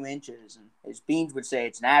 2 inches, and as Beans would say,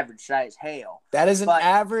 it's an average size hail. that is an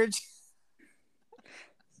average.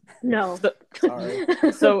 No. Sorry.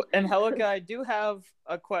 So, Angelica, I do have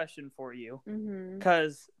a question for you,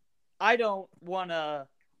 because I want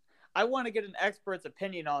to get an expert's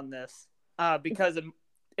opinion on this, because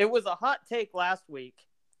it was a hot take last week,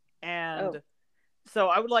 and so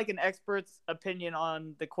I would like an expert's opinion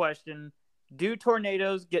on the question: do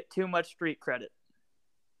tornadoes get too much street credit?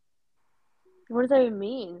 What does that even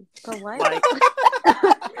mean? For what? Like,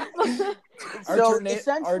 so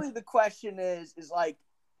essentially, the question is like,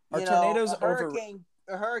 you know, tornadoes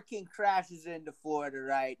a hurricane crashes into Florida,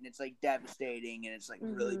 right? And it's like devastating, and it's like a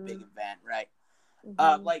really big event, right?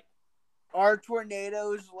 Like, are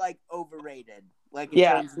tornadoes like overrated? Like in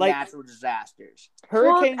terms of natural disasters?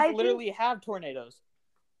 Hurricanes literally have tornadoes.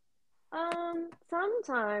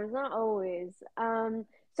 Sometimes, not always.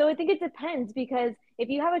 So I think it depends, because if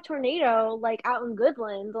you have a tornado like out in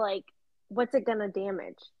Goodland, like what's it gonna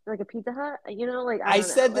damage? Like a Pizza Hut? You know, like I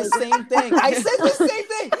said the same thing. I said the same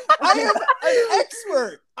thing. I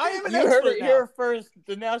am an expert. You heard it here first.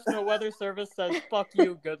 The National Weather Service says, "Fuck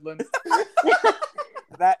you, Goodland."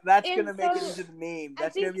 That's gonna make it into the meme.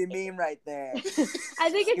 That's gonna be a meme right there. I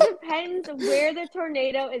think it depends where the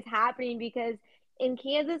tornado is happening, because in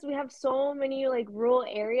Kansas we have so many like rural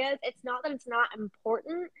areas. It's not that it's not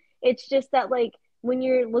important. It's just that like when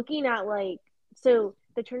you're looking at like, so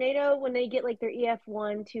the tornado, when they get like their EF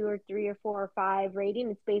 1, 2, or 3, or 4, or 5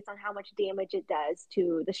 rating, it's based on how much damage it does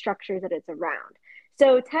to the structures that it's around.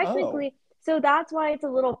 So technically, so that's why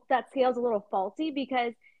that scale's a little faulty,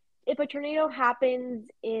 because if a tornado happens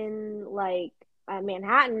in like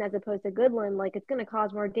Manhattan as opposed to Goodland, like it's going to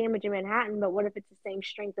cause more damage in Manhattan, but what if it's the same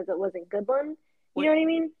strength as it was in Goodland? You know what I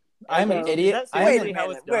mean? I'm an idiot. Wait a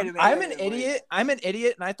minute. I'm an idiot. I'm an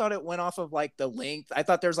idiot, and I thought it went off of like the length. I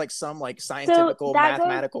thought there's like some like scientific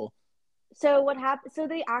mathematical. So what happens? So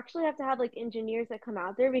they actually have to have like engineers that come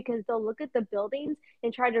out there, because they'll look at the buildings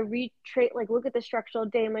and try to look at the structural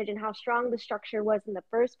damage and how strong the structure was in the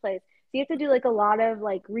first place. So you have to do like a lot of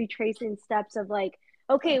like retracing steps of like,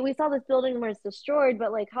 okay, we saw this building was destroyed,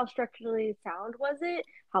 but like how structurally sound was it?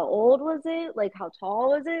 How old was it? Like how tall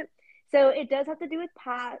was it? So it does have to do with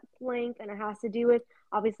path length, and it has to do with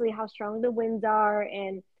obviously how strong the winds are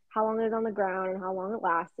and how long it was on the ground and how long it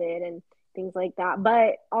lasted and things like that.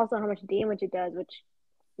 But also how much damage it does, which,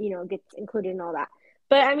 you know, gets included in all that.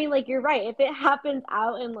 But I mean, like, you're right. If it happens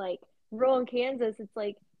out in like rural Kansas, it's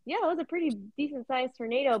like, yeah, it was a pretty decent sized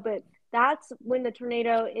tornado, but that's when the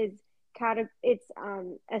tornado is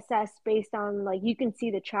assessed based on like, you can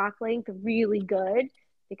see the track length really good,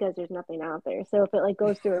 because there's nothing out there. So if it like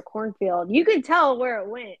goes through a cornfield, you can tell where it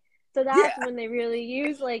went. So that's when they really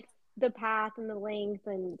use like the path and the length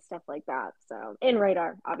and stuff like that. So, and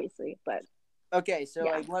radar, obviously, but. Okay, so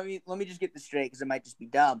like let me just get this straight, because it might just be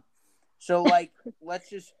dumb. So like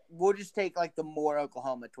we'll just take like the Moore,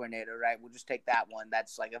 Oklahoma tornado, right? We'll just take that one.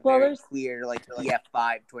 That's like a very clear like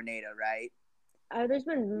EF5 tornado, right? There's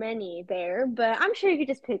been many there, but I'm sure you could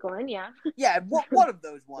just pick one. Yeah. Yeah, one of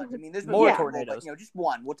those ones. I mean, there's more tornadoes. But, you know, just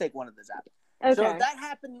one. We'll take one of those out. Okay. So if that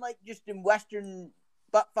happened like just in western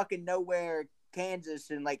butt fucking nowhere Kansas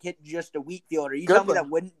and like hit just a wheat field, are you Good telling me one. that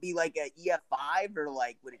wouldn't be like a EF5 or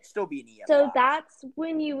like would it still be an EF5? So that's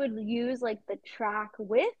when you would use like the track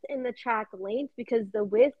width and the track length because the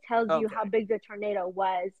width tells you Okay. how big the tornado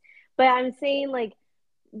was. But I'm saying like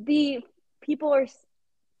the people are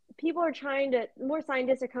trying to, more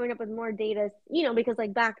scientists are coming up with more data, because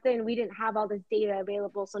like back then we didn't have all this data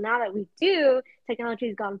available. So now that we do, technology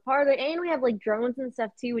has gone farther and we have like drones and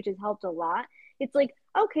stuff too, which has helped a lot. It's like,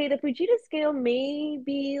 okay, the Fujita scale may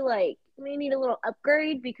need a little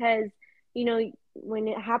upgrade because, when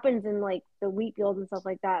it happens in like the wheat fields and stuff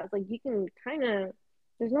like that, it's like you can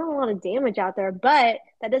there's not a lot of damage out there, but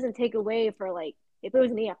that doesn't take away for like, if it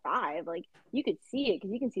was an EF5, like you could see it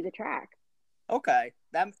because you can see the track. Okay,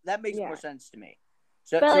 that makes Yeah. more sense to me.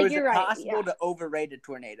 So, But, like, is it you're right, possible yeah. to overrate a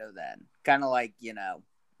tornado then? Kind of like,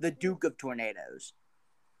 the Duke of tornadoes.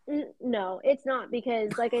 No, it's not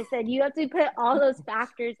because, like I said, you have to put all those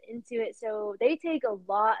factors into it. So they take a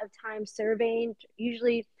lot of time surveying,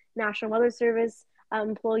 usually National Weather Service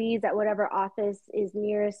employees at whatever office is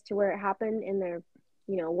nearest to where it happened in their,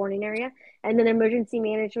 warning area. And then emergency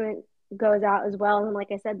management goes out as well. And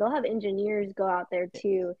like I said, they'll have engineers go out there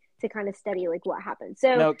too to kind of study like what happened.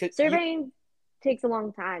 So No, 'cause surveying takes a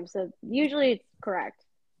long time. So usually it's correct.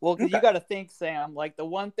 Well, because Okay. you got to think, Sam, like the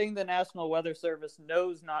one thing the National Weather Service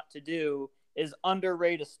knows not to do is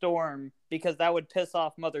underrate a storm because that would piss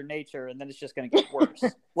off Mother Nature and then it's just going to get worse.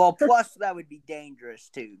 Well, plus that would be dangerous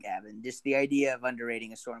too, Gavin. Just the idea of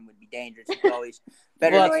underrating a storm would be dangerous. It's always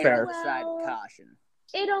better Well, to that's err fair. on the side of caution.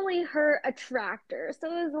 It only hurt a tractor, so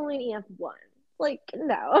it was only an EF1. Like,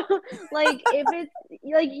 no. Like, if it's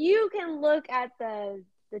like, you can look at the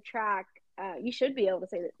track. You should be able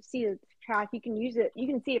to see the track. You can use it. You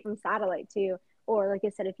can see it from satellite too, or like I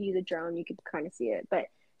said, if you use a drone, you could kind of see it. But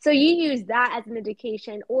so you use that as an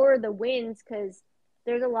indication, or the winds, because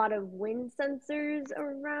there's a lot of wind sensors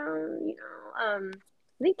around. I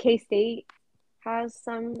think K-State has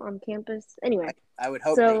some on campus. Anyway, I would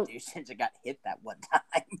hope So- they do since it got hit that one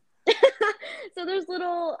time. so there's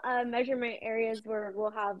little measurement areas where we'll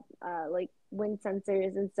have like wind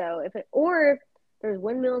sensors, and so if there's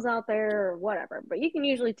windmills out there or whatever, but you can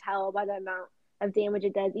usually tell by the amount of damage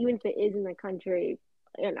it does, even if it is in the country,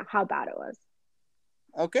 how bad it was.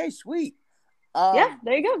 Okay, sweet. Yeah,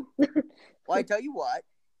 there you go. Well, I tell you what,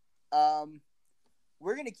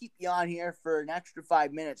 we're gonna keep you on here for an extra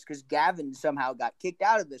 5 minutes because Gavin somehow got kicked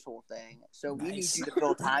out of this whole thing, so we need Nice. you to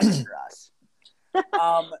fill time for us.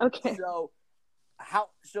 Okay.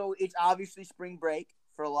 So it's obviously spring break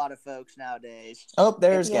for a lot of folks nowadays. Oh,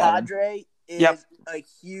 there's And Gavin. Padre is Yep. a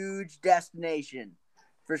huge destination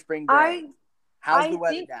for spring break. How's I the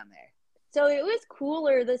weather think- down there? So it was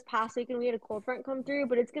cooler this past week, and we had a cold front come through,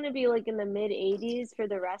 but it's going to be like in the mid 80s for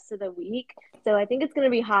the rest of the week. So I think it's going to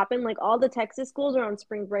be hopping. Like all the Texas schools are on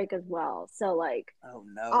spring break as well. So like Oh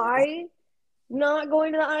no! I not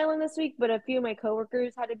going to the island this week, but a few of my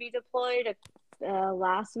coworkers had to be deployed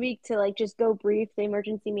last week to like just go brief the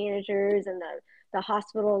emergency managers and the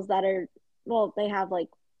hospitals that are, well, they have like,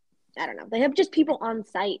 I don't know, they have just people on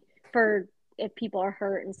site for if people are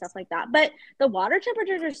hurt and stuff like that. But the water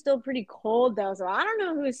temperatures are still pretty cold though, so I don't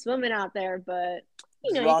know who's swimming out there, but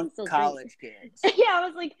you can Drunk still college kids. drink. Yeah, I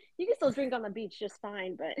was like, you can still drink on the beach just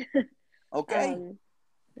fine, but Okay.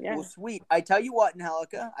 yeah. Well, sweet. I tell you what,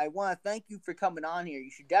 Angelica, I want to thank you for coming on here.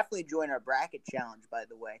 You should definitely join our bracket challenge, by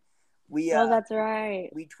the way. We Oh, that's right.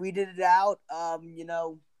 we tweeted it out.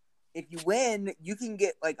 If you win, you can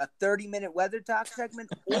get like a 30-minute weather talk segment,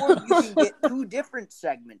 or you can get 2 different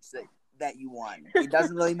segments that you won. It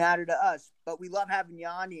doesn't really matter to us, but we love having you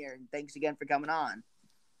on here, and thanks again for coming on.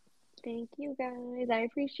 Thank you guys. I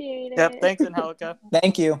appreciate it. Yep, thanks, Angelica.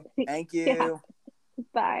 Thank you. Thank you. Yeah.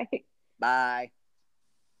 Bye. Bye.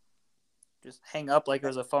 Just hang up like it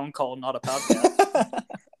was a phone call, not a podcast.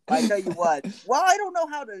 I tell you what. Well, I don't know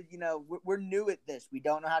how to. We're new at this. We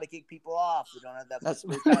don't know how to kick people off. We don't have That's-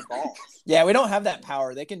 those kind of balls. Yeah, we don't have that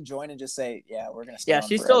power. They can join and just say, "Yeah, we're gonna." Stay Yeah, on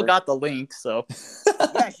she still forever." got the link, so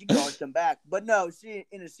Yeah, she can always come back. But no,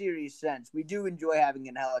 in a serious sense, we do enjoy having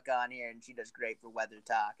Angelica on here, and she does great for weather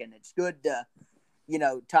talk. And it's good to,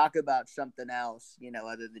 talk about something else,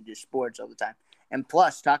 other than just sports all the time. And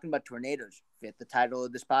plus, talking about tornadoes fit the title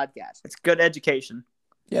of this podcast. it's good education.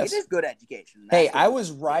 Yes. It is good education. Hey, That's I what-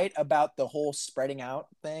 was right about the whole spreading out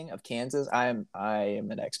thing of Kansas. I am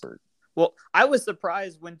an expert. Well, I was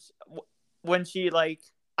surprised when she like.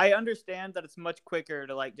 I understand that it's much quicker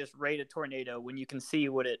to like just rate a tornado when you can see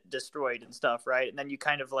what it destroyed and stuff, right? And then you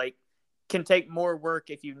kind of like can take more work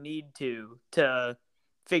if you need to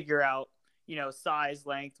figure out, size,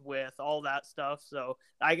 length, width, all that stuff. So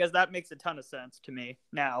I guess that makes a ton of sense to me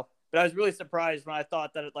now. But I was really surprised when I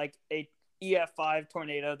thought that like a EF5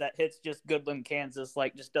 tornado that hits just Goodland, Kansas,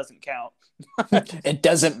 like just doesn't count. It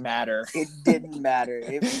doesn't matter. It didn't matter.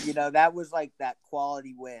 That was like that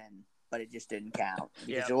quality win, but it just didn't count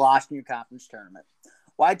because you lost in your conference tournament.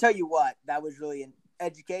 Well, I tell you what, that was really an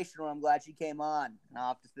educational. I'm glad she came on.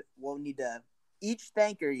 We'll need to each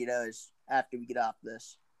thank her, after we get off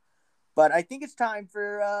this. But I think it's time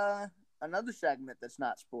for another segment that's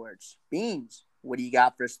not sports. Beans, what do you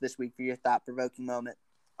got for us this week for your thought-provoking moment?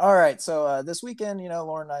 All right, so this weekend,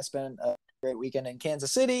 Lauren and I spent a great weekend in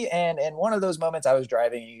Kansas City, and in one of those moments I was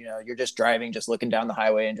driving, you're just driving, just looking down the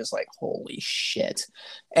highway and just like, holy shit.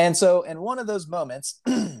 And so in one of those moments,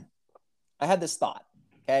 I had this thought,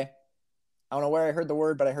 okay? I don't know where I heard the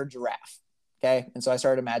word, but I heard giraffe, okay? And so I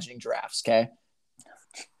started imagining giraffes, okay?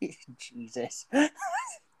 Jesus.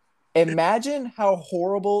 Imagine how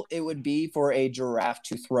horrible it would be for a giraffe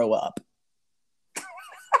to throw up.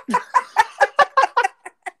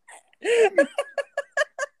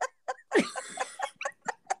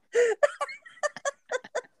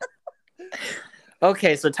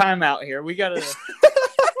 Okay, so time out here. We gotta,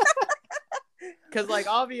 because like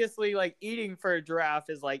obviously like eating for a giraffe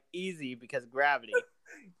is like easy because of gravity.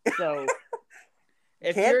 So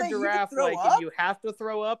if you're a giraffe, like if you have to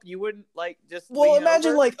throw up, you wouldn't like just. Well,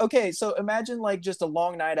 imagine imagine like just a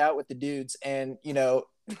long night out with the dudes, and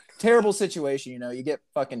terrible situation. You get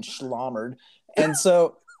fucking schlommered, and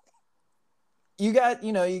so you got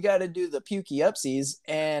to do the pukey upsies,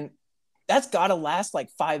 and that's got to last like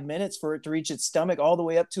 5 minutes for it to reach its stomach all the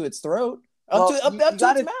way up to its throat, up to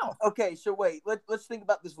its mouth. Okay, so wait, let's think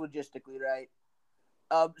about this logistically, right?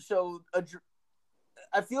 I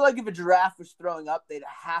feel like if a giraffe was throwing up, they'd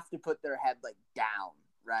have to put their head like down,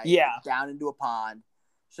 right? Yeah, like, down into a pond,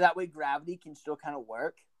 so that way gravity can still kind of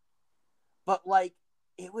work. But like,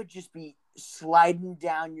 it would just be sliding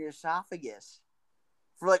down your esophagus.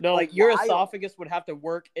 Your esophagus would have to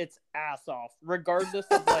work its ass off, regardless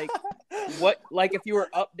of like what, like if you were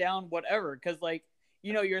up, down, whatever. Because like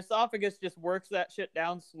your esophagus just works that shit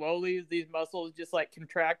down slowly as these muscles just like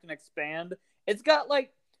contract and expand. It's got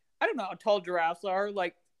like, I don't know how tall giraffes are,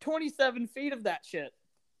 like 27 feet of that shit.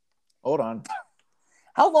 Hold on.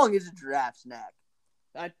 How long is a giraffe's neck?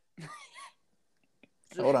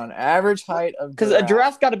 Hold on. Average height of because a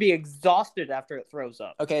giraffe's got to be exhausted after it throws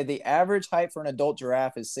up. Okay, the average height for an adult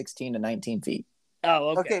giraffe is 16 to 19 feet. Oh,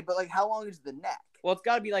 okay. Okay, but like how long is the neck? Well, it's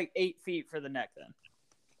got to be like 8 feet for the neck then.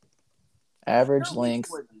 Average length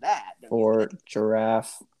for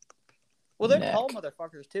giraffe. Well, they're tall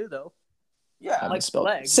motherfuckers too, though. Yeah, like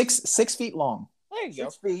legs. 6 feet long. There you go.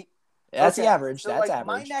 6 feet. That's the average. So that's like, average.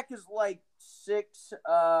 My neck is like 6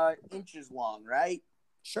 inches long, right?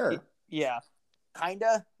 Sure. Yeah.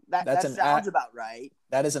 Kinda. That sounds about right.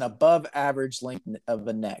 That is an above average length of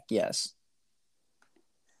a neck. Yes.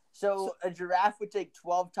 So a giraffe would take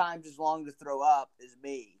 12 times as long to throw up as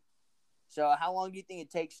me. So how long do you think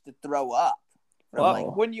it takes to throw up? Well,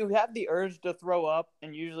 like when you have the urge to throw up,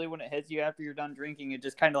 and usually when it hits you after you're done drinking, it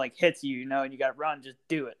just kind of like hits you, and you got to run. Just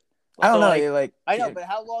do it. I don't know. I know, but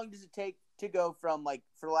how long does it take to go from, like,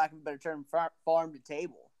 for lack of a better term, farm to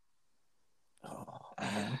table? Oh,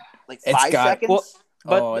 man. Like 5 seconds?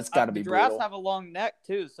 Well, but it's got to be giraffes brutal. have a long neck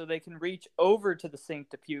too, so they can reach over to the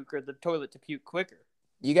sink to puke or the toilet to puke quicker.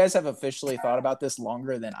 You guys have officially thought about this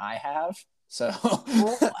longer than I have, so.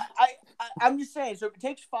 Well, I'm just saying. So if it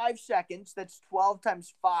takes 5 seconds, that's 12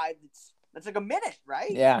 times 5. That's like a minute,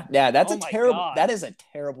 right? Yeah. That's terrible. God. That is a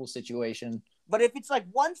terrible situation. But if it's like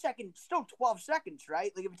 1 second, it's still 12 seconds,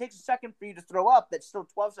 right? Like if it takes a second for you to throw up, that's still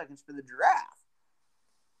 12 seconds for the giraffe.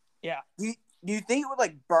 Yeah. Do you think it would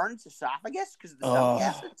like burn its esophagus because of the stomach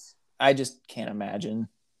acids? I just can't imagine.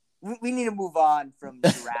 We need to move on from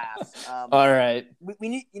giraffes. All right. We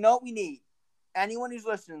need. You know what we need? Anyone who's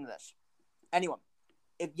listening to this, anyone,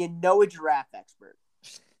 if you know a giraffe expert,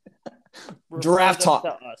 Giraffe talk.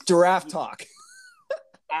 Giraffe talk.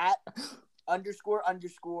 at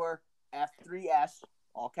 _ F3S,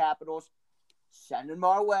 all capitals. Send them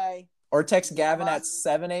our way. Or text Gavin at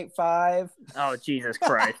 785. Oh, Jesus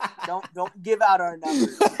Christ. Don't give out our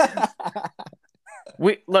numbers.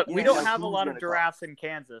 We don't have a lot of giraffes in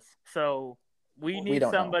Kansas, so we need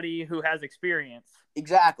somebody who has experience.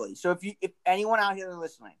 Exactly. So if anyone out here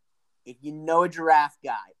listening, if you know a giraffe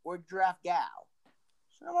guy or giraffe gal,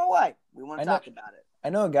 send them our way. We want to talk about it. I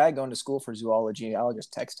know a guy going to school for zoology. I'll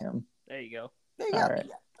just text him. There you go.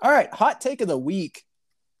 All right. Hot take of the week.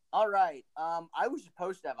 All right. I was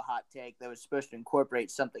supposed to have a hot take that was supposed to incorporate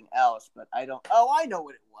something else, but I don't. Oh, I know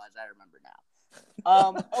what it was. I remember now.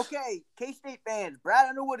 Okay, K-State fans, Brad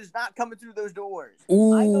Underwood is not coming through those doors.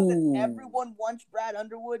 Ooh. I know that everyone wants Brad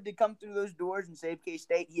Underwood to come through those doors and save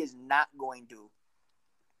K-State. He is not going to.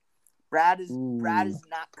 Brad is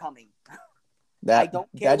not coming. I don't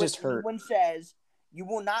care what anyone says. You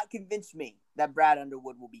will not convince me that Brad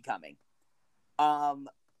Underwood will be coming.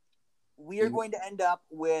 We are going to end up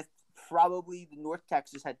with probably the North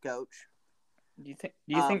Texas head coach. Do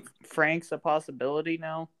you think Frank's a possibility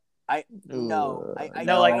now? No.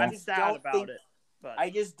 I'm sad about it. But I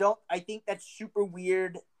just don't. I think that's super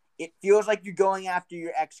weird. It feels like you're going after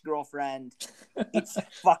your ex-girlfriend. It's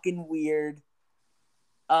fucking weird.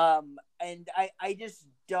 And I just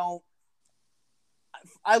don't.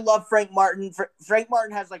 I love Frank Martin. Frank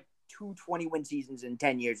Martin has like 2 20-win seasons in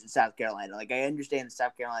 10 years in South Carolina. Like, I understand that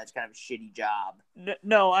South Carolina is kind of a shitty job.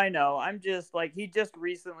 No, I know. I'm just like, he just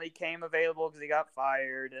recently came available because he got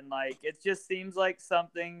fired, and like it just seems like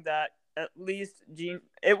something that at least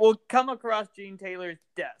it will come across Gene Taylor's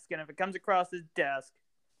desk, and if it comes across his desk,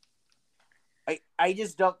 I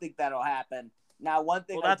just don't think that'll happen. Now, one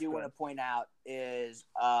thing I do good. want to point out is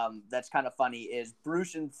that's kind of funny is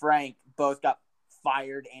Bruce and Frank both got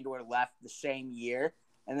fired and or left the same year,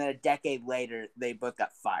 and then a decade later they both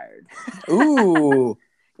got fired. Ooh.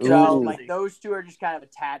 So like those two are just kind of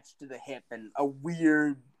attached to the hip in a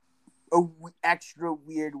extra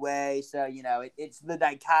weird way. So it's the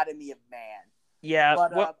dichotomy of man. Yeah,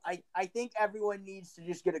 but I think everyone needs to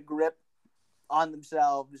just get a grip on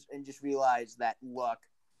themselves and just realize that, look,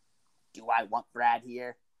 do I want Brad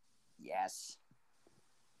here? Yes.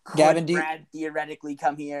 Gavin, could Brad theoretically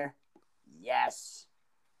come here? Yes.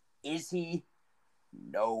 Is he?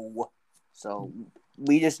 No. So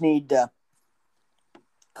we just need to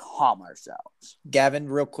calm ourselves. Gavin,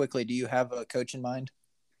 real quickly, do you have a coach in mind?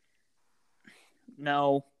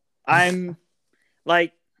 No. I'm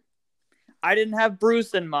like, I didn't have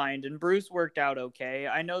Bruce in mind, and Bruce worked out okay.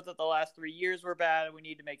 I know that the last 3 years were bad and we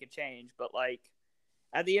need to make a change, but like,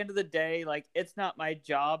 at the end of the day, like, it's not my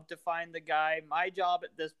job to find the guy. My job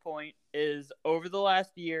at this point is, over the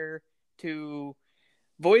last year, to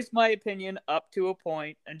voice my opinion up to a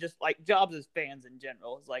point, and just like jobs as fans in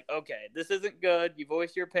general. It's like, okay, this isn't good. You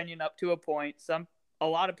voice your opinion up to a point. A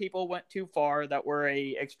lot of people went too far that were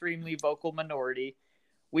a extremely vocal minority.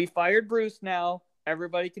 We fired Bruce now.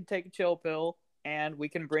 Everybody can take a chill pill, and we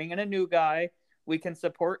can bring in a new guy. We can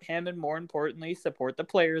support him, and more importantly, support the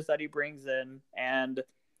players that he brings in and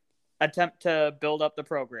attempt to build up the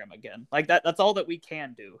program again. Like that's all that we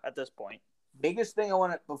can do at this point. Biggest thing I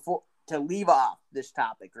want to leave off this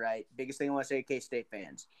topic, right? Biggest thing I want to say to K-State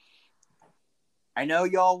fans. I know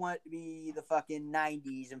y'all want it to be the fucking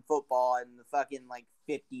 90s in football and the fucking like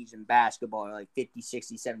 50s in basketball, or like 50s,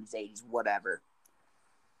 60s, 70s, 80s, whatever.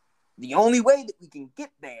 The only way that we can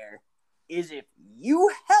get there is if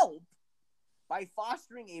you help by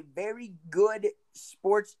fostering a very good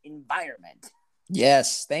sports environment.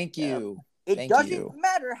 Yes, thank you. It doesn't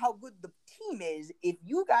matter how good the team is if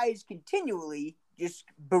you guys continually just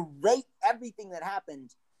berate everything that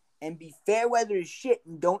happens and be fair weather as shit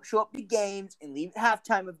and don't show up to games and leave at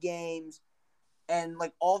halftime of games and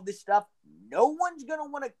like all this stuff. No one's gonna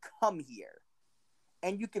want to come here.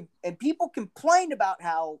 And people complain about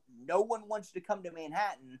how no one wants to come to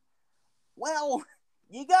Manhattan. Well,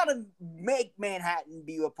 you gotta make Manhattan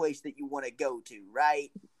be a place that you want to go to,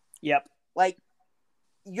 right? Yep. Like,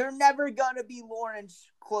 you're never gonna be Lawrence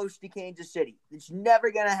close to Kansas City. It's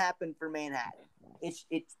never gonna happen for Manhattan. It's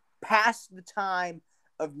past the time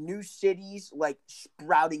of new cities like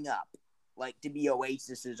sprouting up, like to be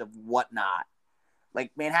oases of whatnot.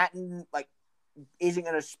 Like Manhattan, like isn't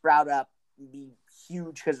gonna sprout up and be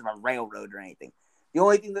huge because of a railroad or anything. The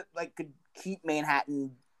only thing that like could keep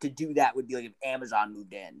Manhattan to do that would be like if Amazon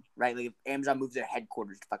moved in, right? Like if Amazon moves their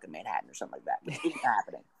headquarters to fucking Manhattan or something like that, which isn't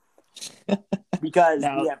happening because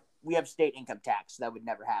we have state income tax. So that would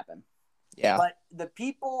never happen. Yeah. But the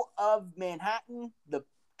people of Manhattan, the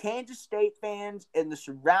Kansas State fans, and the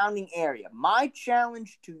surrounding area, my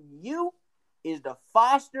challenge to you is to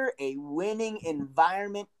foster a winning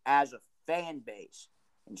environment as a fan base.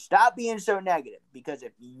 And stop being so negative, because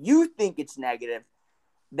if you think it's negative,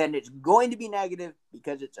 then it's going to be negative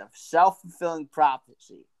because it's a self-fulfilling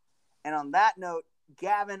prophecy. And on that note,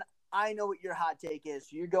 Gavin, I know what your hot take is,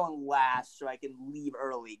 so you're going last so I can leave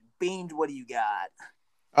early. Beans, what do you got?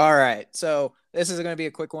 All right. So this is going to be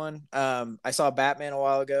a quick one. I saw Batman a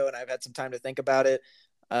while ago, and I've had some time to think about it.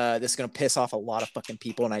 This is going to piss off a lot of fucking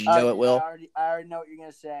people, and I know it will. I already know what you're going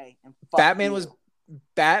to say. Batman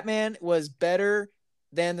was better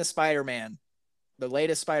than the Spider-Man, the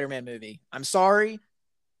latest Spider-Man movie. I'm sorry.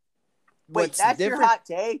 Wait, that's your hot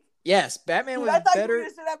take? Yes, Batman Dude, was I thought you were better. going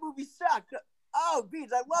to say that movie sucked. Oh,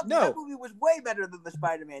 Beans, I love No. that movie was way better than the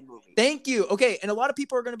Spider-Man movie. Thank you. Okay, and a lot of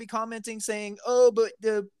people are going to be commenting saying, "Oh, but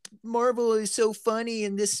the Marvel is so funny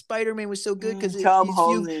and this Spider-Man was so good because Tom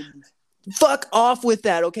Holland. Fuck off with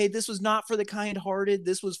that, okay? This was not for the kind-hearted.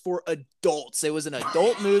 This was for adults. It was an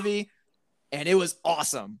adult movie, and it was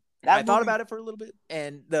awesome. I thought about it for a little bit,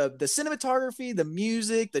 and the cinematography, the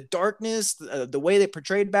music, the darkness, the way they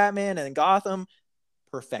portrayed Batman and Gotham,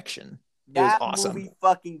 perfection. It was awesome. Movie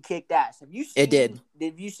fucking kicked ass. Have you seen it?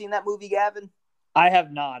 Have you seen that movie, Gavin? I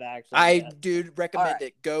have not actually. Dude, recommend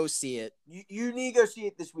it. Go see it. You need to go see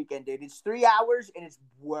it this weekend, dude. It's 3 hours and it's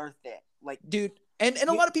worth it. Like, dude, and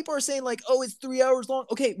a lot of people are saying like, oh, it's 3 hours long.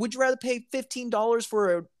 Okay, would you rather pay $15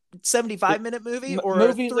 for a 75-minute movie or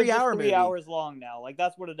a 3 hour movie? 3 hours long now. Like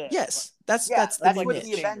that's what it is. Yes, that's what niche.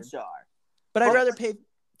 the events are. But I'd rather pay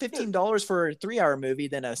 $15 for a 3 hour movie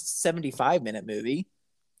than a 75-minute movie.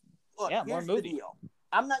 Look, here's the deal.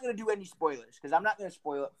 I'm not going to do any spoilers because I'm not going to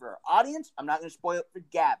spoil it for our audience. I'm not going to spoil it for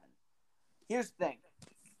Gavin. Here's the thing.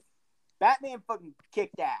 Batman fucking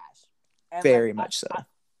kicked ass. And very much so.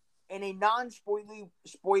 In a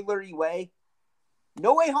non-spoilery way,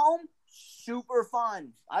 No Way Home, super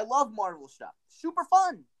fun. I love Marvel stuff. Super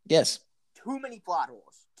fun. Yes. Too many plot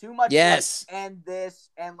holes. Too much. Yes. And this,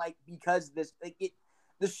 and like, because this, like,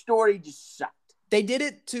 the story just sucked. They did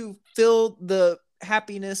it to fill the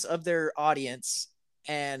happiness of their audience,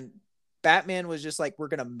 and Batman was just like, we're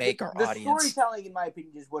gonna make our audience. The storytelling, in my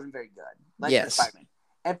opinion, just wasn't very good. Like yes. Spider-Man.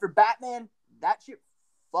 And for Batman, that shit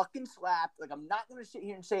fucking slapped. Like, I'm not gonna sit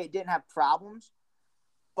here and say it didn't have problems,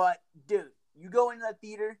 but dude, you go into that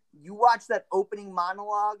theater, you watch that opening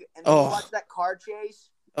monologue, and then you watch that car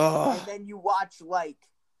chase, and then you watch like,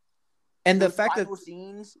 and the fact that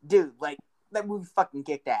scenes, dude, like. That movie fucking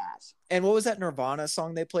kicked ass. And what was that Nirvana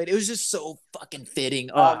song they played? It was just so fucking fitting.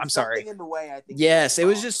 I'm sorry. In the Way, I think. Yes, it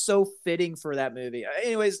was just so fitting for that movie.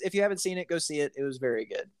 Anyways, if you haven't seen it, go see it. It was very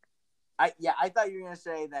good. I thought you were gonna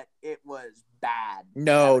say that it was bad.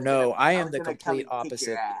 No, I am the complete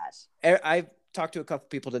opposite. I've talked to a couple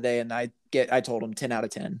people today, and I told them 10 out of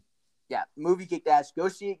 10. Yeah, movie kicked ass. Go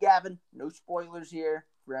see it, Gavin. No spoilers here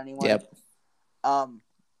for anyone. Yep.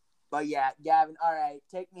 But yeah, Gavin, all right,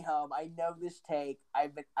 take me home. I know this take.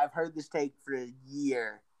 I've heard this take for a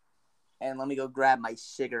year. And let me go grab my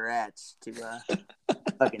cigarettes to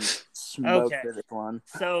fucking smoke for this one.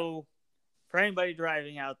 So, for anybody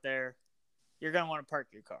driving out there, you're going to want to park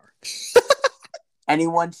your car.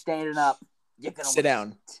 Anyone standing up, you're going to sit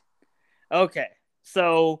down. Okay.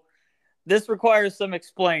 So, this requires some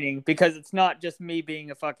explaining because it's not just me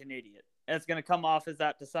being a fucking idiot. And it's going to come off as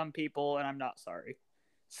that to some people, and I'm not sorry.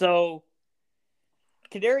 So,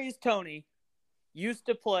 Kadarius Toney used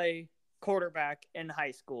to play quarterback in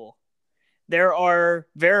high school. There are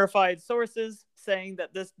verified sources saying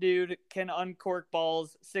that this dude can uncork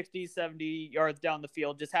balls 60, 70 yards down the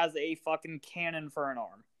field, just has a fucking cannon for an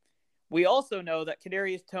arm. We also know that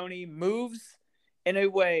Kadarius Toney moves in a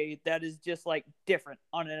way that is just like different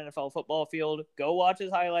on an NFL football field. Go watch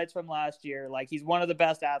his highlights from last year. Like, he's one of the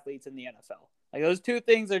best athletes in the NFL. Like, those two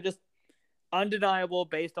things are just undeniable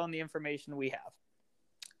based on the information we have.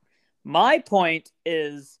 My point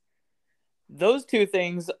is those two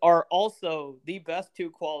things are also the best two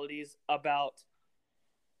qualities about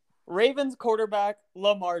Ravens quarterback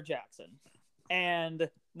Lamar Jackson. And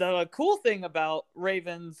the cool thing about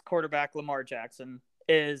Ravens quarterback Lamar Jackson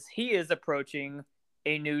is he is approaching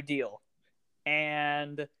a new deal.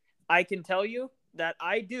 And I can tell you that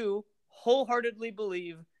I do wholeheartedly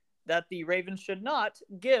believe that the Ravens should not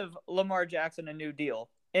give Lamar Jackson a new deal.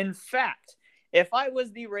 In fact, if I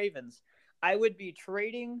was the Ravens, I would be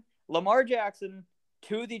trading Lamar Jackson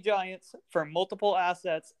to the Giants for multiple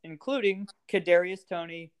assets, including Kadarius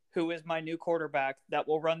Toney, who is my new quarterback that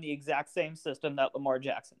will run the exact same system that Lamar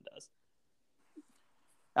Jackson does.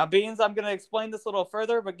 Now, Beans, I'm going to explain this a little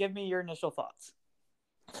further, but give me your initial thoughts.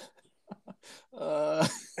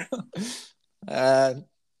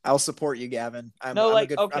 I'll support you, Gavin. I'm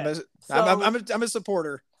a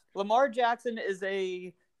supporter. Lamar Jackson is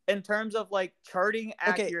in terms of like charting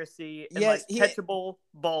accuracy and like catchable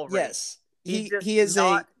ball rate. Yes, he is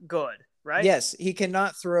not good, right? Yes, he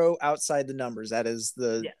cannot throw outside the numbers. That is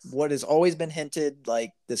what has always been hinted.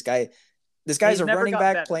 Like this guy's a running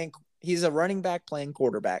back playing. He's a running back playing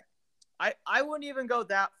quarterback. I wouldn't even go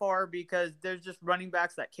that far because there's just running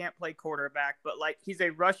backs that can't play quarterback. But like he's a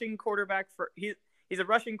rushing quarterback He's a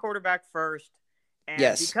rushing quarterback first, and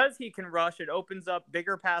because he can rush, it opens up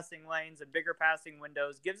bigger passing lanes and bigger passing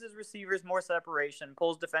windows, gives his receivers more separation,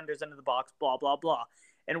 pulls defenders into the box, blah, blah, blah.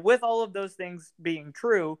 And with all of those things being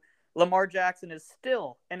true, Lamar Jackson is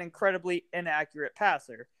still an incredibly inaccurate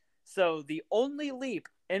passer. So the only leap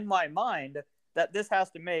in my mind that this has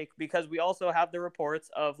to make, because we also have the reports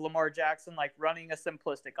of Lamar Jackson like running a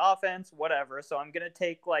simplistic offense, whatever. So I'm going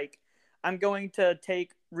to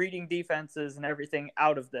take reading defenses and everything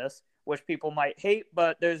out of this, which people might hate,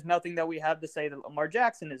 but there's nothing that we have to say that Lamar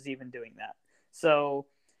Jackson is even doing that. So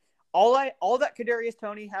all that Kadarius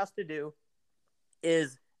Toney has to do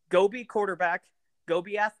is go be quarterback, go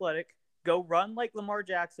be athletic, go run like Lamar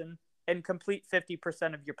Jackson, and complete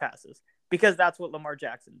 50% of your passes, because that's what Lamar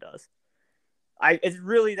Jackson does. It's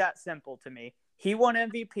really that simple to me. He won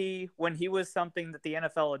MVP when he was something that the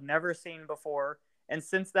NFL had never seen before, and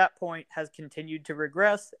since that point has continued to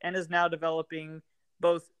regress and is now developing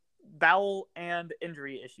both bowel and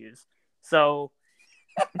injury issues. So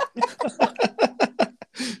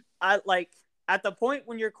at the point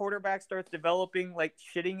when your quarterback starts developing like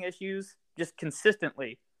shitting issues just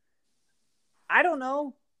consistently, I don't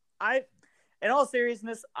know. In all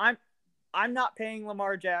seriousness, I'm not paying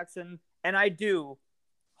Lamar Jackson, and I do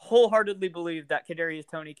wholeheartedly believe that Kadarius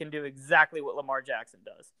Toney can do exactly what Lamar Jackson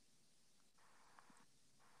does.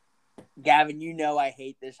 Gavin, you know I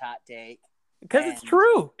hate this hot take. Because it's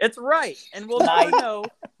true. It's right. And we'll never know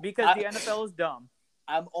because the NFL is dumb.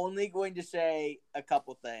 I'm only going to say a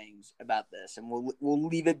couple things about this, and we'll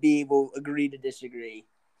leave it be. We'll agree to disagree.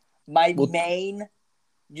 My main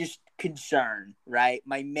just concern, right?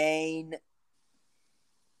 My main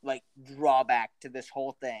drawback to this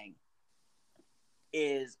whole thing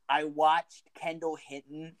is I watched Kendall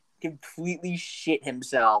Hinton completely shit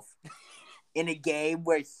himself in a game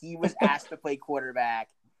where he was asked to play quarterback,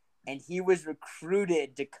 and he was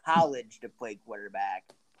recruited to college to play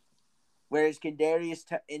quarterback. Whereas Kadarius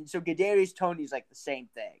Toney's like the same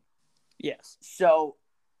thing. Yes. So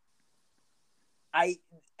at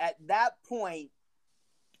that point,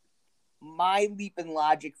 my leap in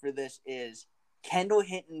logic for this is Kendall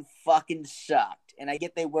Hinton fucking sucked. And I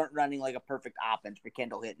get they weren't running like a perfect offense for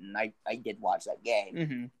Kendall Hinton. I did watch that game.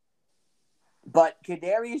 Mm-hmm. But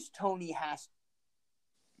Kadarius Toney has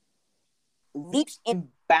leaps and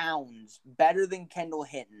bounds better than Kendall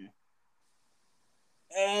Hinton,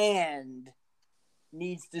 and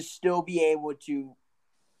needs to still be able to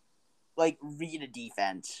read a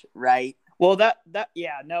defense, right? Well,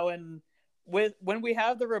 and when we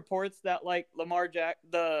have the reports that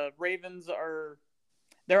the Ravens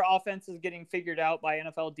their offense is getting figured out by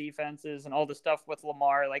NFL defenses and all the stuff with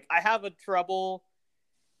Lamar, I have a trouble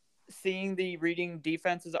seeing the reading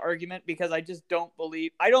defenses argument, because I don't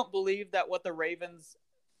believe that what the Ravens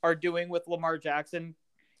are doing with Lamar Jackson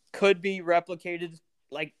could be replicated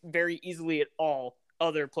very easily at all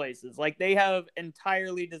other places. They have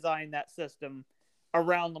entirely designed that system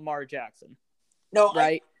around Lamar Jackson. No,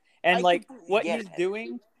 right? And what he's it.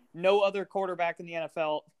 doing, no other quarterback in the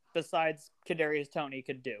NFL besides Kadarius Toney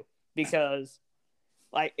could do, because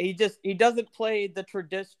he doesn't play the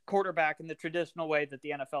quarterback in the traditional way that the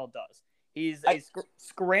NFL does. He's a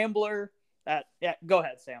scrambler. Go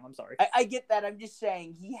ahead, Sam. I'm sorry. I get that. I'm just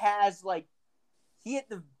saying he has he at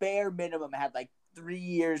the bare minimum had 3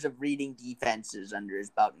 years of reading defenses under his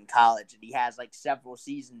belt in college, and he has several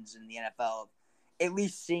seasons in the NFL of at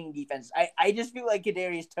least seeing defense. I just feel like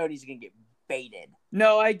Kadarius Toney's gonna get baited.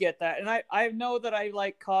 No, I get that, and I know that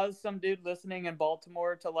I caused some dude listening in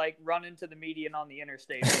Baltimore to run into the median on the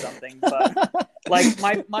interstate or something. But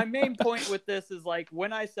my main point with this is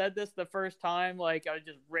when I said this the first time, I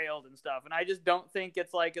just railed and stuff, and I just don't think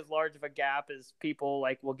it's as large of a gap as people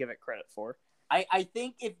will give it credit for. I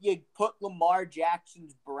think if you put Lamar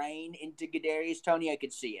Jackson's brain into Kadarius Toney, I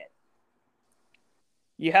could see it.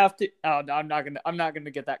 You have to. Oh no, I'm not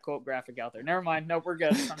gonna get that quote graphic out there. Never mind. Nope, we're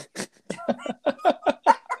good.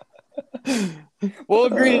 We'll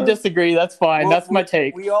agree to disagree. That's fine. That's my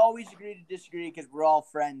take. We always agree to disagree because we're all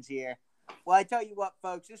friends here. Well, I tell you what,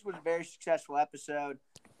 folks, this was a very successful episode.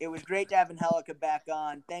 It was great to have Angelica back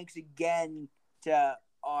on. Thanks again to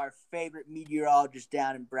our favorite meteorologist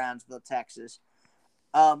down in Brownsville, Texas.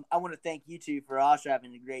 I want to thank you two for also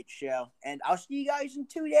having a great show, and I'll see you guys in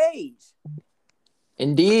 2 days.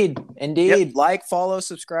 Indeed. Yep. Follow,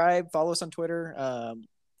 subscribe, follow us on Twitter.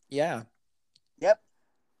 Yeah. Yep.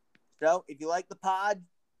 So if you like the pod,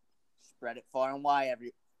 spread it far and wide.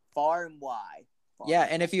 Yeah,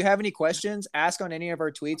 and if you have any questions, ask on any of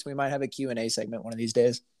our tweets. We might have a Q&A segment one of these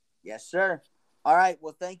days. Yes, sir. All right.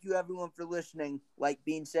 Well, thank you everyone for listening. Like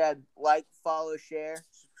being said, follow, share,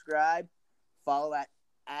 subscribe, follow at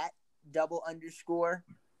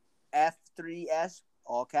 _F3S,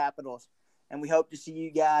 all capitals. And we hope to see you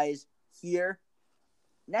guys here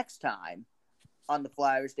next time on the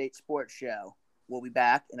Flyover State Sports Show. We'll be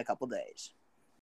back in a couple days.